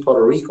on Team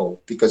Puerto Rico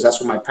because that's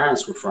where my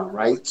parents were from,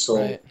 right?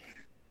 So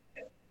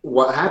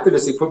what happened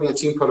is they put me on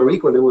Team Puerto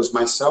Rico, and it was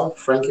myself,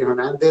 Frankie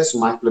Hernandez,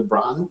 Mike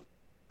LeBron.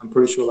 I'm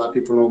pretty sure a lot of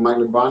people know who Mike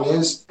LeBron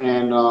is,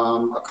 and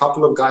a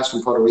couple of guys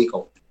from Puerto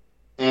Rico.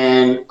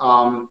 And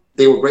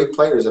they were great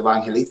players.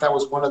 Evangelita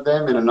was one of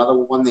them, and another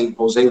one named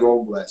Jose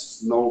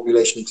Robles, no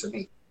relation to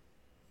me.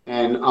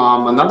 And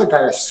another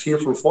guy that's here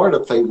from Florida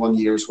played 1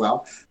 year as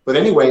well. But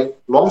anyway,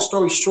 long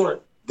story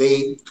short,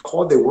 they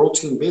called their World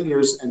Team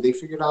Billiards, and they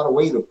figured out a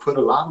way to put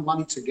a lot of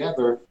money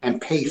together and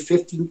pay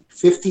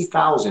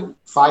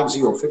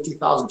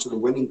 $50,000 to the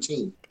winning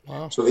team.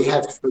 Wow. So they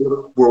had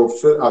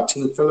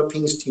Team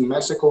Philippines, Team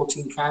Mexico,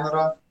 Team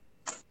Canada.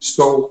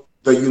 So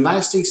the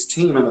United States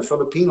team and the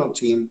Filipino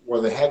team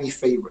were the heavy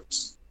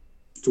favorites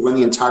to win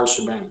the entire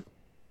shebang.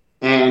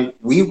 And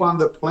we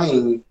wound up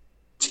playing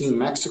Team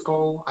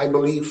Mexico, I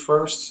believe,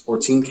 first, or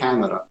Team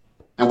Canada.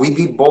 And we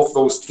beat both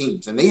those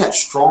teams. And they had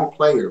strong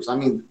players. I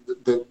mean,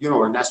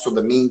 Ernesto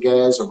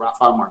Dominguez or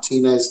Rafael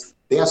Martinez,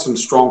 they had some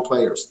strong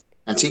players.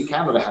 And Team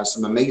Canada has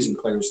some amazing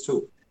players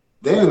too.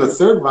 Then in the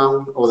third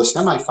round, or the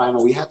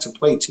semifinal, we had to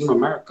play Team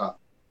America.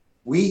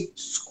 We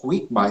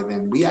squeaked by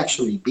them. We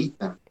actually beat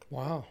them.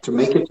 Wow. To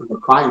make it to the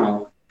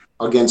final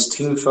against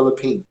Team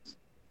Philippines.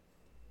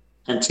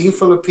 And Team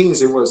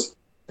Philippines, it was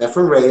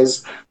Efren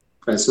Reyes,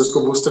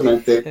 Francisco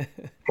Bustamante,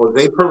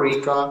 Jose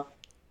Perica,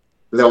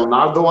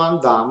 Leonardo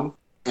Andam,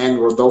 and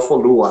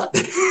Rodolfo Luat.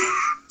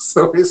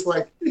 So it's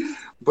like,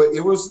 but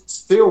it was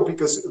still,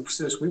 because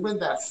since we went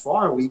that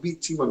far, we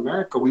beat Team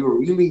America, we were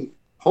really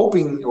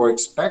hoping or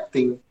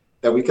expecting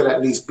that we could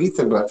at least beat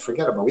them, but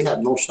forget about it. We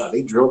had no shot.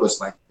 They drilled us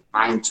like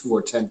 9-2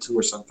 or 10-2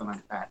 or something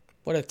like that.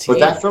 What a team.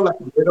 But that felt like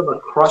a bit of a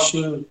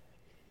crushing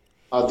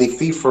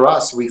defeat for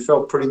us. We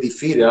felt pretty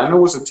defeated. I know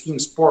it was a team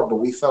sport, but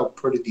we felt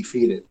pretty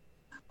defeated.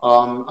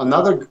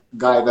 Another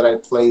guy that I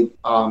played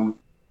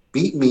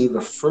beat me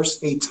the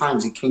first 8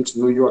 times he came to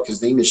New York. His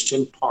name is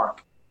Shin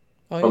Park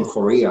from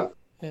Korea.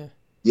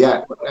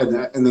 Yeah,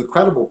 an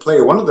incredible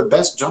player. One of the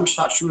best jump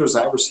shot shooters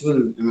I ever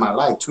seen in my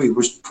life, too. He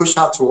was pushed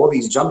out to all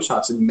these jump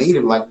shots and made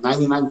him like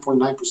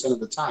 99.9%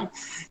 of the time.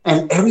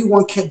 And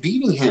everyone kept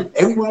beating him.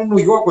 Everyone in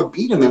New York would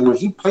beat him. And when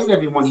he played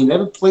everyone, he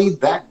never played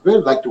that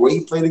good like the way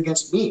he played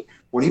against me.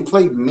 When he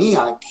played me,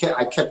 I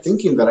kept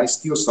thinking that I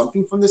steal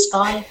something from this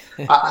guy.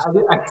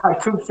 I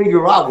couldn't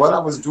figure out what I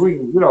was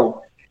doing,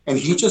 And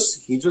he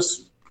just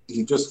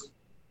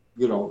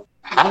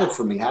had it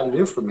for me, had it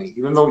in for me.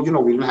 Even though, we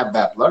didn't have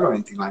bad blood or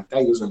anything like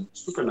that. He was a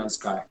super nice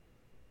guy.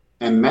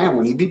 And man,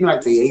 when he beat me like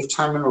the 8th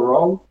time in a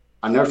row,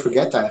 I'll never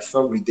forget that. I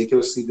felt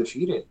ridiculously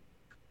defeated.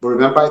 But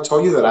remember I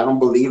told you that I don't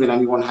believe in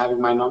anyone having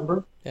my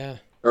number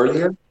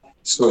earlier?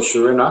 So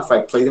sure enough,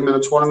 I played him in a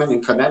tournament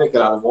in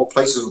Connecticut, out of all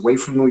places, away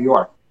from New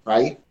York,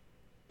 right?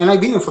 And I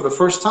beat him for the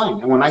first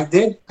time. And when I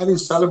did, I didn't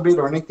celebrate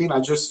or anything.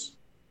 I just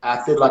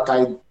acted like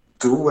I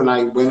do when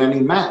I win any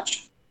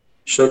match.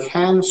 Shook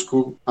hands,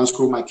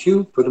 unscrewed my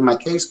cue, put in my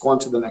case, go on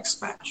to the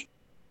next match.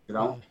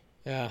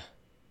 Yeah.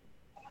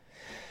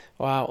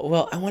 Wow.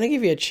 Well, I want to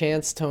give you a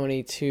chance,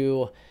 Tony,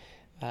 to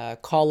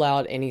call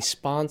out any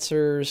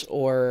sponsors,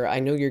 or I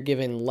know you're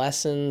giving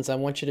lessons. I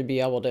want you to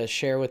be able to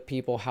share with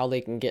people how they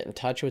can get in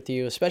touch with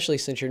you, especially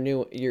since you're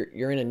new.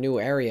 You're in a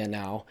new area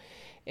now,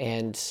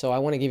 and so I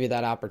want to give you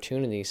that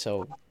opportunity.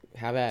 So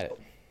have at it.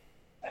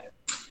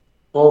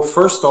 Well,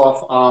 first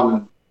off,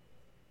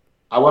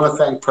 I want to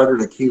thank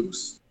Predator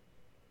Cues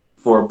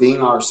for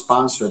being our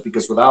sponsor,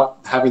 because without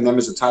having them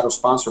as a title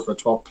sponsor for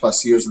 12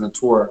 plus years in the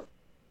tour,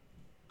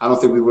 I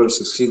don't think we would have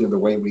succeeded the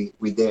way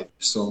we did.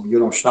 So,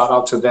 shout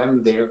out to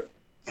them. They're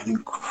an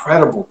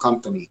incredible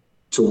company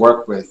to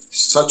work with.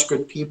 Such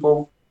good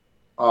people.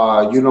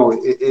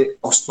 It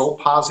was so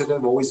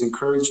positive, always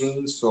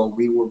encouraging. So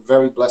we were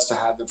very blessed to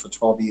have them for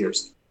 12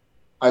 years.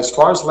 As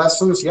far as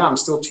lessons, I'm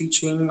still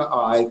teaching.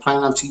 I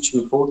plan on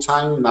teaching full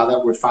time now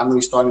that we're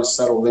finally starting to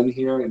settle in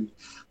here in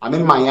I'm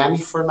in Miami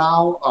for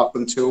now, up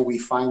until we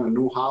find a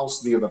new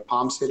house near the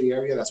Palm City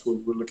area. That's where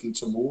we're looking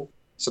to move.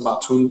 It's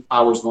about 2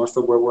 hours north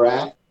of where we're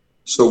at.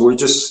 So we're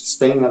just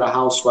staying at a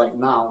house right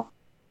now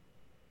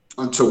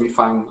until we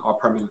find our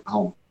permanent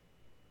home.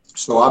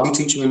 So I'll be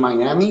teaching in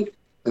Miami.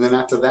 And then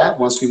after that,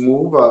 once we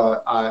move,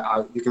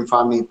 you can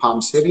find me in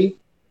Palm City.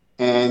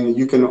 And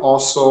you can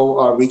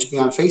also reach me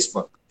on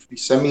Facebook. You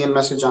send me a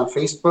message on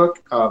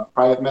Facebook,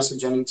 private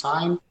message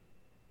anytime.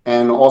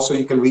 And also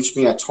you can reach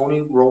me at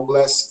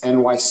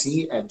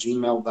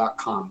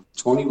TonyRoblesNYC@gmail.com.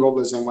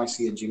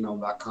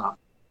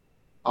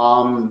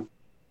 TonyRoblesNYC@gmail.com.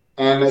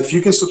 And if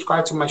you can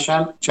subscribe to my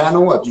channel,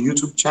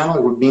 YouTube channel,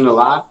 it would mean a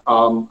lot.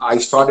 I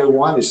started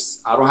one.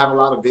 I don't have a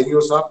lot of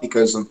videos up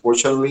because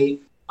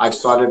unfortunately I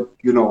started,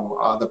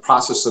 the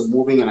process of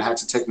moving, and I had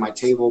to take my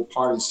table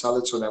apart and sell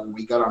it so that when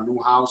we got our new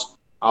house,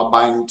 I'll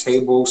buy a new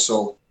table.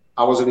 So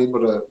I wasn't able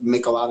to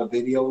make a lot of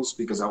videos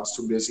because I was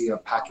too busy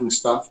packing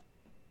stuff.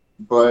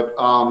 But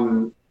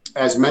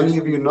as many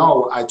of you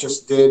know, I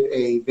just did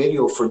a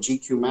video for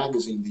GQ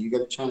Magazine. Did you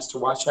get a chance to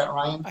watch that,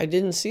 Ryan? I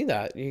didn't see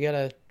that. You got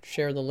to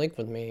share the link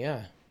with me,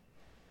 yeah.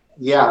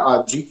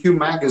 Yeah, GQ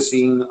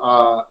Magazine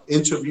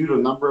interviewed a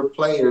number of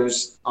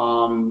players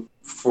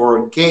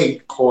for a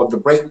gig called The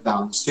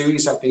Breakdown, a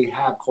series that they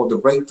have called The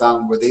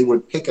Breakdown, where they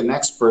would pick an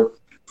expert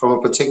from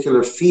a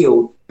particular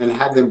field and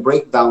have them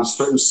break down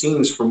certain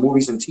scenes for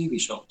movies and TV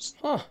shows.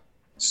 Huh.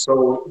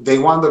 So they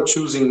wound up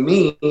choosing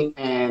me,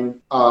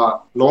 and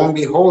lo and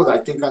behold, I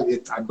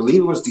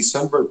believe it was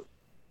December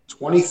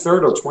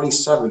 23rd or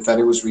 27th that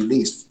it was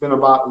released. It's been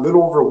about a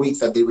little over a week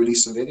that they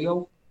released the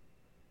video.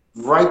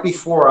 Right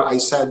before I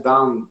sat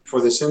down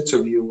for this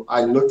interview,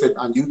 I looked at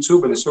on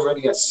YouTube, and it's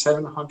already at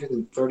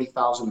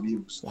 730,000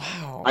 views.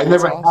 Wow. I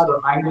never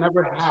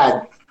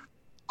had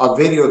a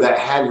video that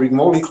had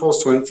remotely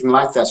close to anything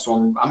like that.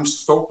 So I'm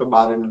stoked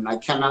about it, and I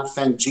cannot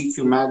thank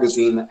GQ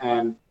Magazine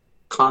and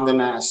Condé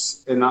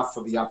Nast enough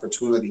for the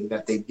opportunity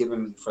that they've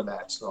given me for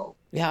that. So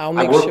yeah,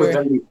 I worked with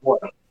them before.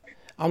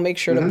 I'll make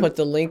sure to put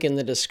the link in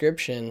the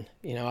description.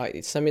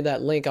 Send me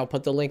that link. I'll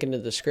put the link in the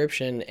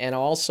description, and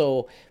I'll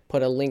also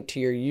put a link to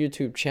your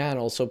YouTube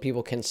channel so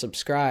people can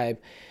subscribe,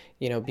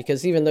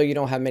 because even though you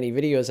don't have many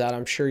videos out,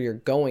 I'm sure you're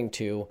going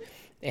to,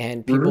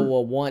 and people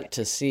will want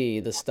to see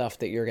the stuff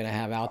that you're going to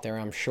have out there,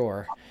 I'm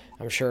sure.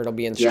 I'm sure it'll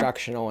be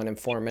instructional and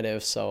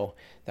informative, so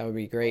that would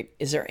be great.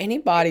 Is there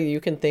anybody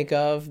you can think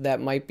of that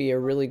might be a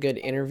really good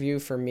interview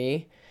for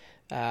me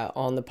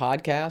on the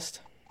podcast?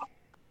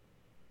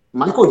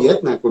 Michael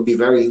Yetnek would be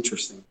very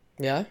interesting.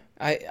 Yeah,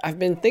 I've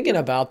been thinking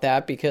about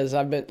that because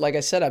I've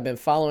been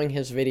following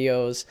his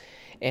videos,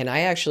 and I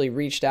actually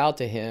reached out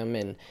to him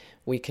and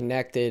we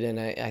connected, and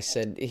I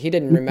said he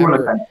didn't remember.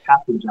 Doing a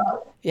fantastic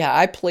job. Yeah,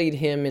 I played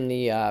him in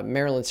the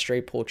Maryland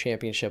Straight Pool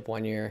Championship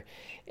one year,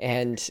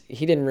 and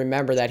he didn't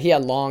remember that. He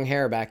had long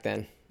hair back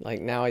then.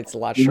 Like now it's a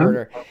lot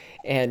shorter.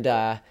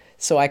 And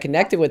so I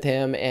connected with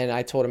him, and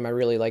I told him I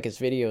really like his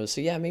videos. So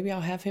yeah, maybe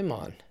I'll have him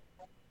on.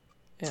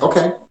 Yeah.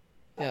 Okay.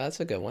 Yeah, that's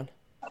a good one.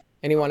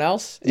 Anyone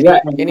else?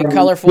 Any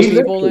colorful Steve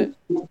people?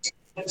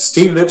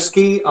 Steve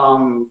Lipsky,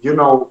 even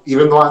though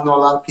I know a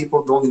lot of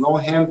people don't know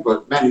him,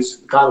 but man, he's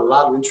got a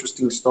lot of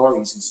interesting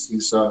stories.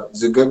 He's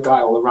a good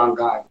guy, all around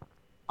guy.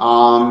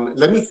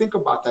 Let me think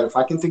about that. If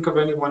I can think of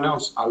anyone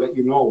else, I'll let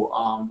you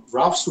know.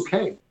 Ralph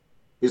Souquet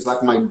is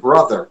like my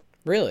brother.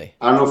 Really?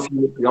 I don't know if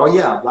you. Oh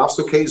yeah, Ralph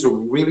Souquet is a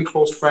really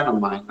close friend of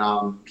mine.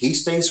 He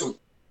stays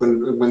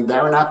when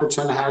Darren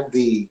Appleton had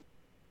the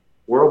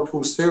World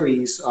Pool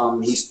Series.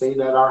 He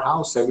stayed at our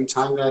house every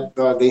time that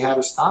they had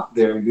a stop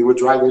there. We would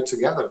drive there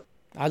together.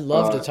 I'd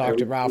love to talk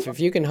to Ralph. If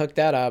you can hook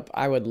that up,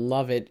 I would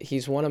love it.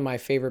 He's one of my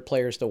favorite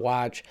players to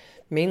watch,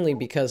 mainly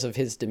because of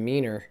his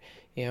demeanor.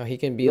 He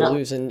can be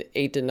losing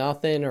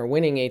 8-0 or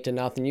winning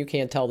 8-0. You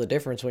can't tell the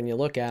difference when you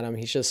look at him.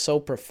 He's just so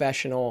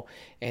professional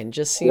and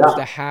just seems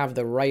to have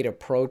the right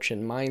approach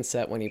and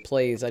mindset when he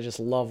plays. I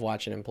just love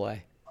watching him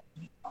play.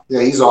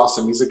 Yeah, he's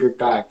awesome. He's a good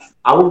guy.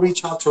 I will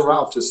reach out to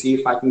Ralph to see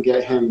if I can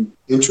get him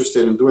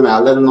interested in doing that.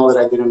 I'll let him know that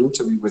I did an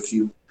interview with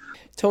you.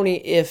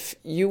 Tony, if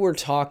you were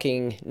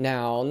talking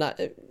now, not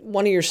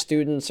one of your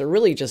students or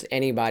really just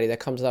anybody that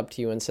comes up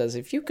to you and says,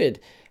 if you could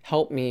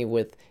help me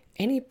with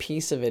any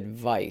piece of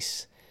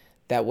advice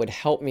that would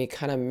help me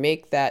kind of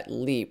make that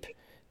leap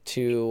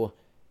to,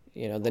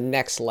 the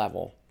next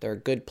level. They're a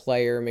good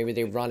player, maybe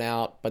they run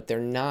out, but they're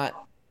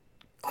not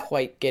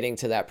quite getting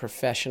to that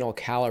professional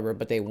caliber,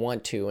 but they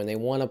want to, and they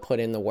want to put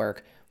in the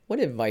work. What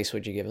advice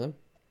would you give them?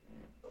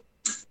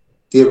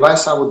 The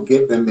advice I would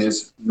give them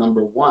is,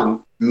 number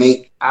one,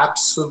 make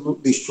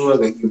absolutely sure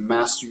that you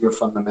master your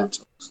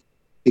fundamentals.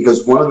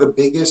 Because one of the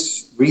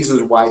biggest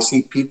reasons why I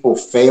see people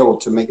fail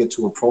to make it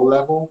to a pro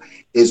level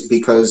is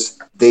because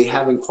they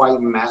haven't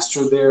quite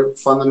mastered their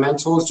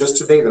fundamentals. Just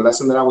today, the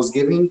lesson that I was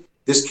giving,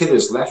 this kid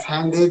is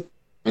left-handed,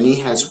 and he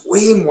has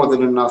way more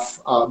than enough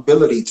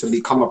ability to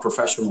become a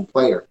professional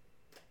player.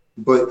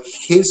 But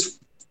his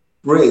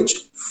bridge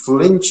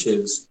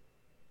flinches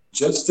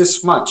just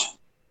this much.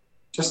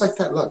 Just like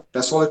that, look,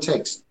 that's all it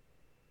takes.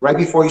 Right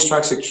before he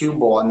strikes a cue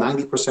ball,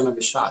 90% of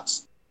his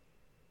shots.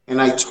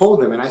 And I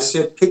told him, and I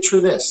said,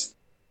 picture this.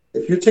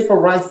 If you take a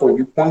rifle,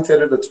 you point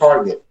it at a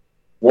target,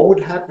 what would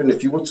happen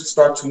if you were to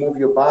start to move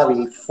your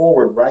body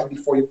forward right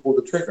before you pull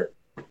the trigger?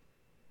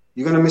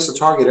 You're going to miss a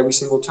target every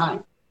single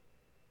time.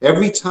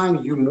 Every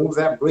time you move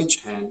that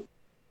bridge hand,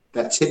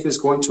 that tip is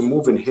going to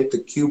move and hit the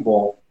cue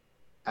ball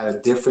at a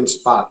different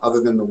spot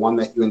other than the one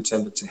that you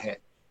intended to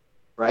hit,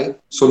 right?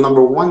 So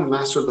number one,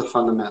 master the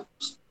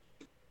fundamentals.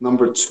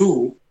 Number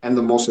two, and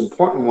the most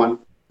important one,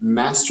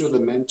 master the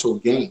mental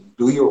game.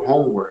 Do your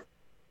homework.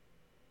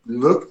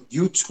 Look,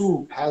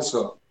 YouTube has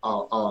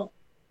a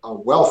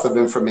wealth of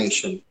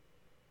information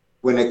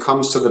when it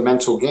comes to the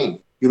mental game.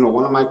 You know,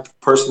 one of my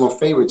personal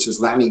favorites is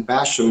Lanny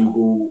Basham,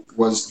 who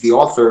was the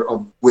author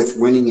of With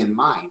Winning in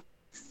Mind.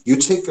 You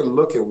take a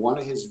look at one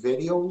of his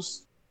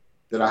videos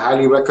that I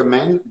highly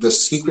recommend, The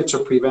Secret to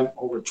Prevent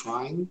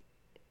Overtrying.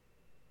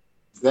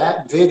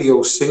 That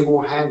video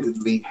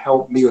single-handedly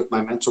helped me with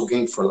my mental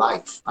game for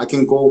life. I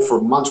can go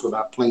for months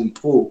without playing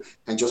pool,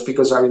 and just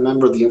because I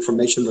remember the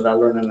information that I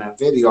learned in that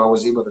video, I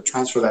was able to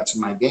transfer that to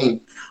my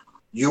game.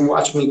 You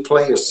watch me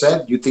play a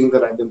set, you think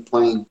that I've been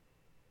playing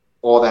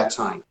all that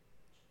time,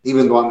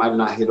 even though I might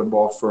not hit a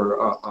ball for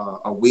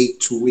a week,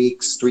 2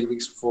 weeks, 3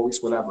 weeks, 4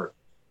 weeks, whatever.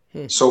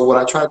 So what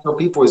I try to tell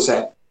people is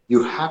that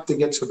you have to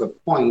get to the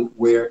point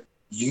where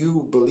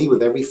you believe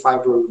with every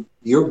fiber of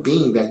your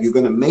being that you're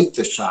going to make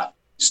the shot.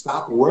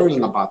 Stop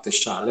worrying about the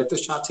shot. Let the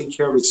shot take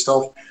care of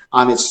itself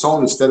on its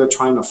own instead of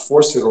trying to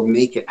force it or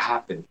make it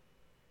happen.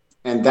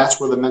 And that's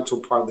where the mental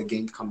part of the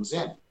game comes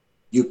in.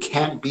 You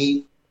can't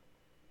be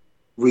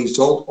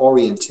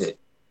result-oriented.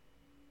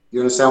 You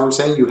understand what I'm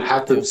saying? You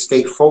have to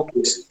stay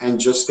focused and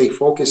just stay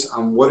focused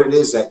on what it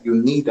is that you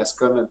need that's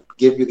going to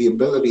give you the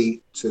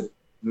ability to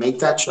make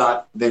that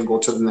shot, then go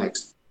to the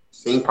next.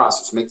 Same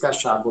process. Make that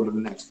shot, go to the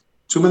next.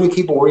 Too many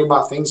people worry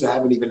about things that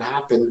haven't even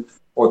happened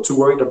or too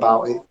worried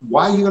about it.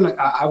 Why are you going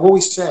to... I've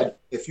always said,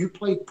 if you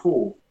played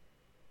pool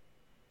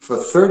for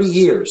 30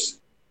 years,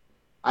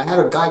 I had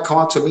a guy come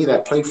up to me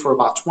that played for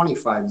about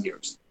 25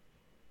 years.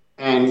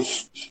 And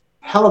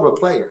hell of a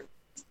player.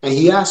 And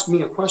he asked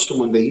me a question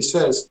one day. He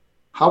says,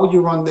 how would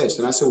you run this?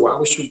 And I said, well, I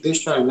would shoot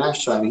this shot and that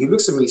shot. And he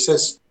looks at me and he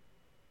says,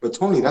 but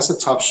Tony, that's a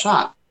tough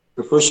shot.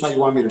 The first shot you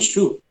want me to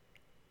shoot.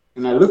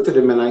 And I looked at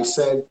him and I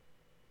said,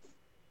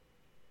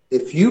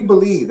 if you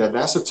believe that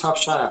that's a tough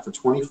shot after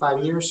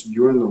 25 years,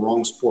 you're in the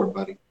wrong sport,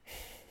 buddy.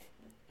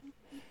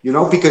 You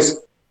know,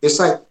 because it's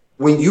like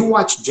when you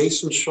watch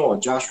Jason Shaw,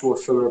 Joshua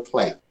Filler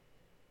play,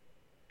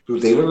 do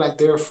they look like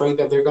they're afraid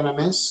that they're going to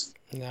miss?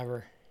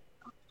 Never.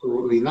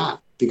 Absolutely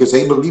not. Because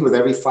they believe with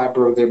every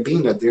fiber of their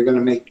being that they're going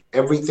to make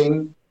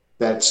everything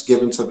that's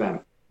given to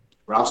them.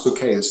 Ralph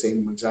Duque, the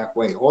same exact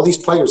way. All these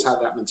players have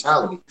that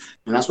mentality,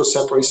 and that's what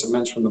separates the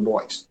men from the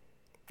boys.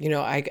 You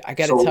know, I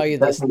got to tell you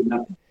this.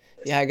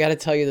 Yeah, I got to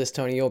tell you this,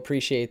 Tony. You'll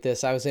appreciate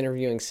this. I was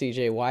interviewing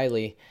C.J.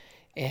 Wiley,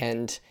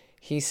 and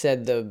he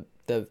said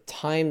the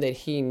time that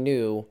he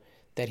knew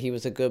that he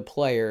was a good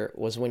player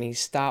was when he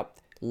stopped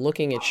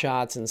looking at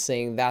shots and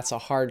saying that's a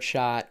hard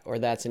shot or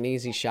that's an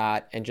easy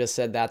shot and just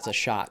said that's a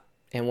shot.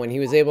 And when he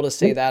was able to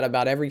say that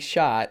about every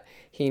shot,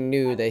 he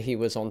knew that he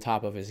was on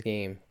top of his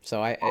game.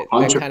 So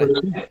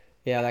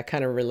that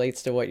kind of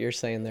relates to what you're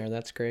saying there.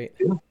 That's great.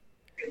 Yeah.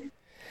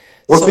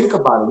 Well, think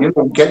about it. You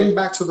know, getting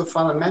back to the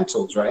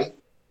fundamentals, right?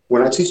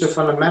 When I teach the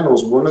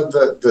fundamentals, one of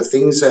the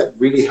things that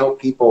really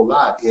help people a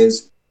lot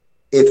is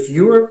if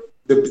you're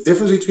the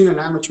difference between an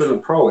amateur and a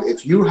pro.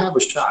 If you have a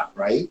shot,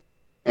 right,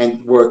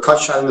 and we're a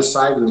cut shot on the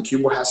side, and the cue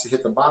ball has to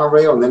hit the bottom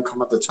rail and then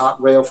come up the top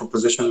rail for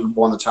positioning the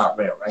ball on the top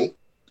rail, right?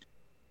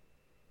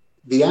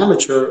 The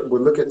amateur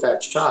would look at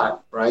that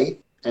shot, right,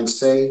 and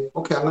say,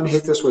 okay, I'm going to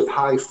hit this with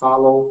high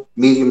follow,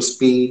 medium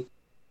speed.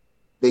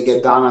 They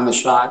get down on the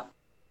shot,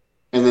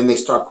 and then they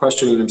start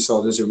questioning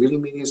themselves. Is it really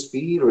medium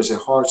speed, or is it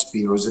hard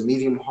speed, or is it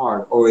medium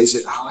hard, or is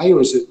it high,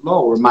 or is it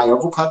low, or am I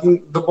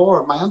overcutting the ball,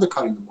 or am I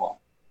undercutting the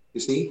ball? You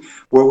see?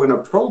 Where when a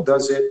pro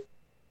does it,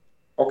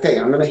 okay,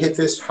 I'm going to hit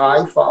this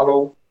high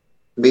follow,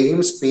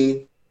 medium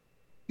speed.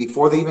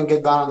 Before they even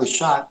get down on the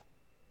shot,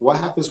 what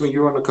happens when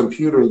you're on a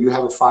computer and you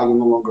have a file you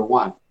no longer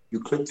want? You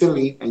click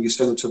delete and you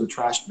send it to the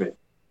trash bin.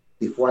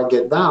 Before I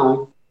get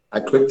down, I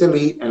click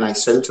delete and I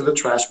send it to the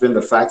trash bin.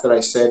 The fact that I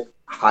said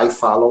high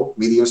follow,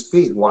 medium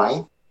speed.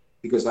 Why?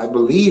 Because I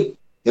believe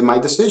in my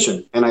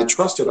decision and I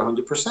trust it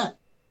 100%.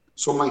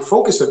 So my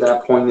focus at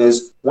that point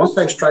is once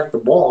I strike the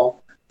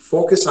ball,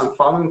 focus on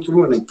following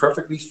through in a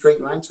perfectly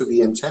straight line to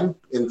the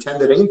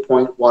intended aim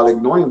point while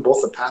ignoring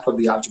both the path of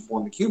the object ball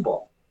and the cue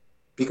ball.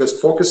 Because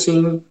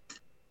focusing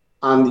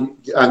on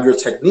your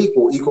technique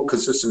will equal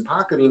consistent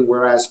pocketing,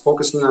 whereas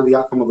focusing on the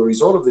outcome of the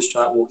result of the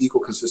shot will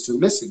equal consistent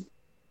missing.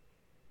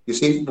 You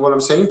see what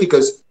I'm saying?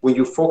 Because when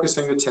you focus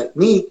on your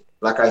technique,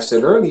 like I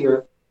said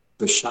earlier,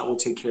 the shot will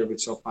take care of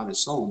itself on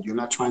its own. You're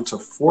not trying to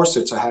force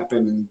it to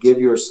happen and give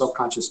your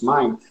subconscious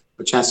mind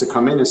a chance to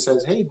come in and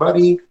says, hey,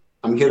 buddy,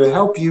 I'm here to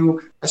help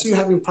you. I see you're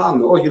having a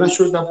problem. Oh, you're not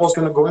sure if that ball's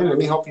going to go in? Let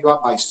me help you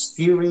out by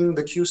steering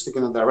the cue stick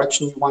in the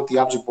direction you want the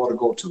object ball to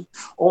go to.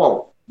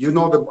 Or you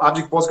know the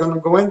object ball's going to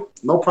go in?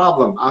 No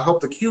problem. I'll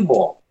help the cue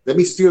ball let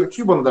me steer the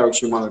cube in the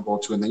direction you want to go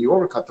to, and then you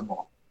overcut the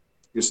ball.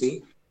 You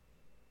see?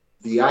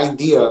 The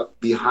idea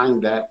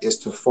behind that is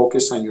to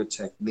focus on your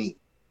technique.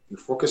 You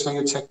focus on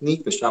your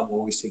technique, the shot will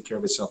always take care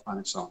of itself on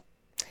its own.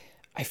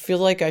 I feel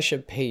like I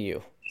should pay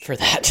you for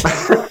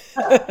that.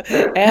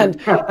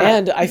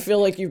 and I feel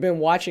like you've been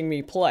watching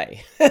me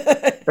play.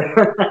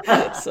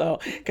 So,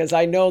 because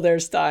I know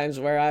there's times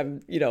where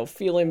I'm,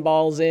 feeling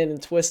balls in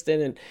and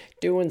twisting and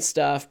doing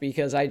stuff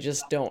because I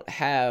just don't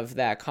have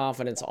that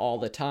confidence all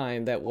the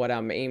time that what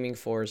I'm aiming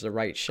for is the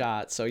right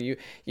shot. So you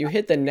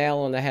hit the nail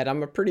on the head.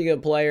 I'm a pretty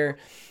good player,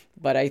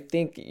 but I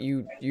think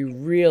you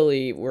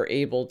really were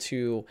able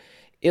to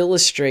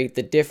illustrate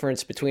the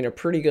difference between a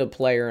pretty good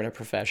player and a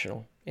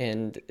professional.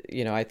 And,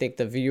 I think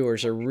the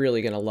viewers are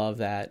really going to love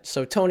that.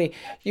 So, Tony,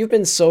 you've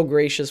been so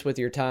gracious with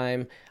your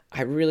time.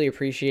 I really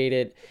appreciate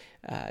it.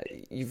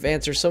 You've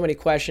answered so many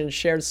questions,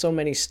 shared so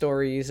many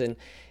stories, and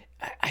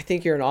I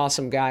think you're an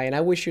awesome guy. And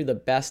I wish you the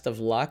best of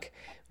luck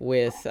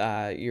with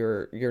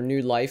your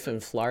new life in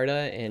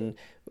Florida and,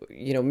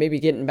 maybe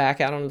getting back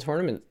out on the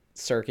tournament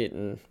circuit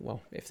and,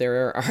 well, if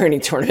there are any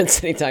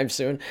tournaments anytime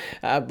soon,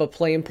 but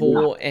playing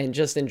pool and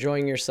just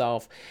enjoying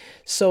yourself.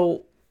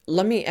 So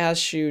let me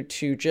ask you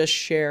to just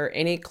share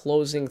any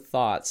closing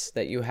thoughts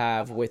that you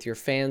have with your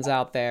fans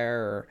out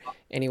there or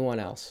anyone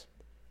else.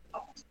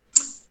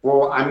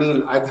 Well,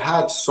 I've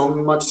had so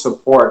much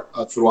support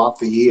throughout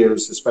the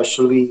years,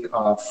 especially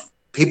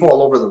people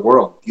all over the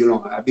world.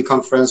 I've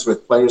become friends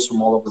with players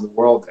from all over the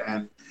world,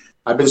 and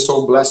I've been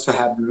so blessed to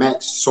have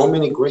met so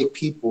many great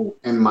people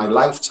in my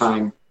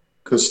lifetime,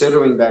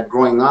 considering that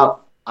growing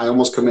up, I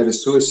almost committed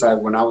suicide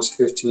when I was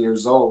 15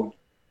 years old.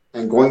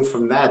 And going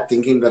from that,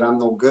 thinking that I'm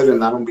no good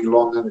and I don't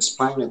belong on this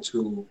planet,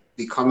 to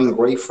becoming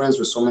great friends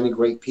with so many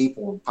great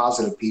people and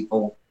positive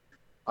people.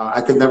 I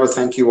could never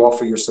thank you all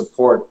for your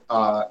support.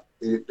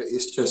 It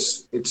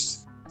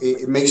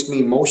makes me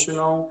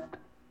emotional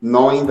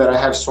knowing that I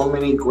have so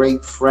many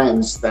great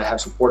friends that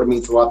have supported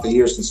me throughout the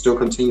years and still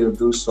continue to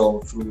do so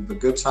through the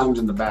good times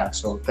and the bad.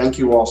 So thank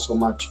you all so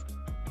much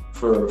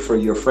for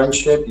your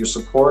friendship, your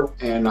support,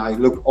 and I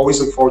always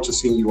look forward to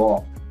seeing you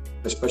all,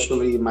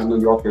 especially my New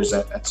Yorkers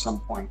at some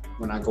point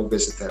when I go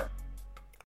visit there.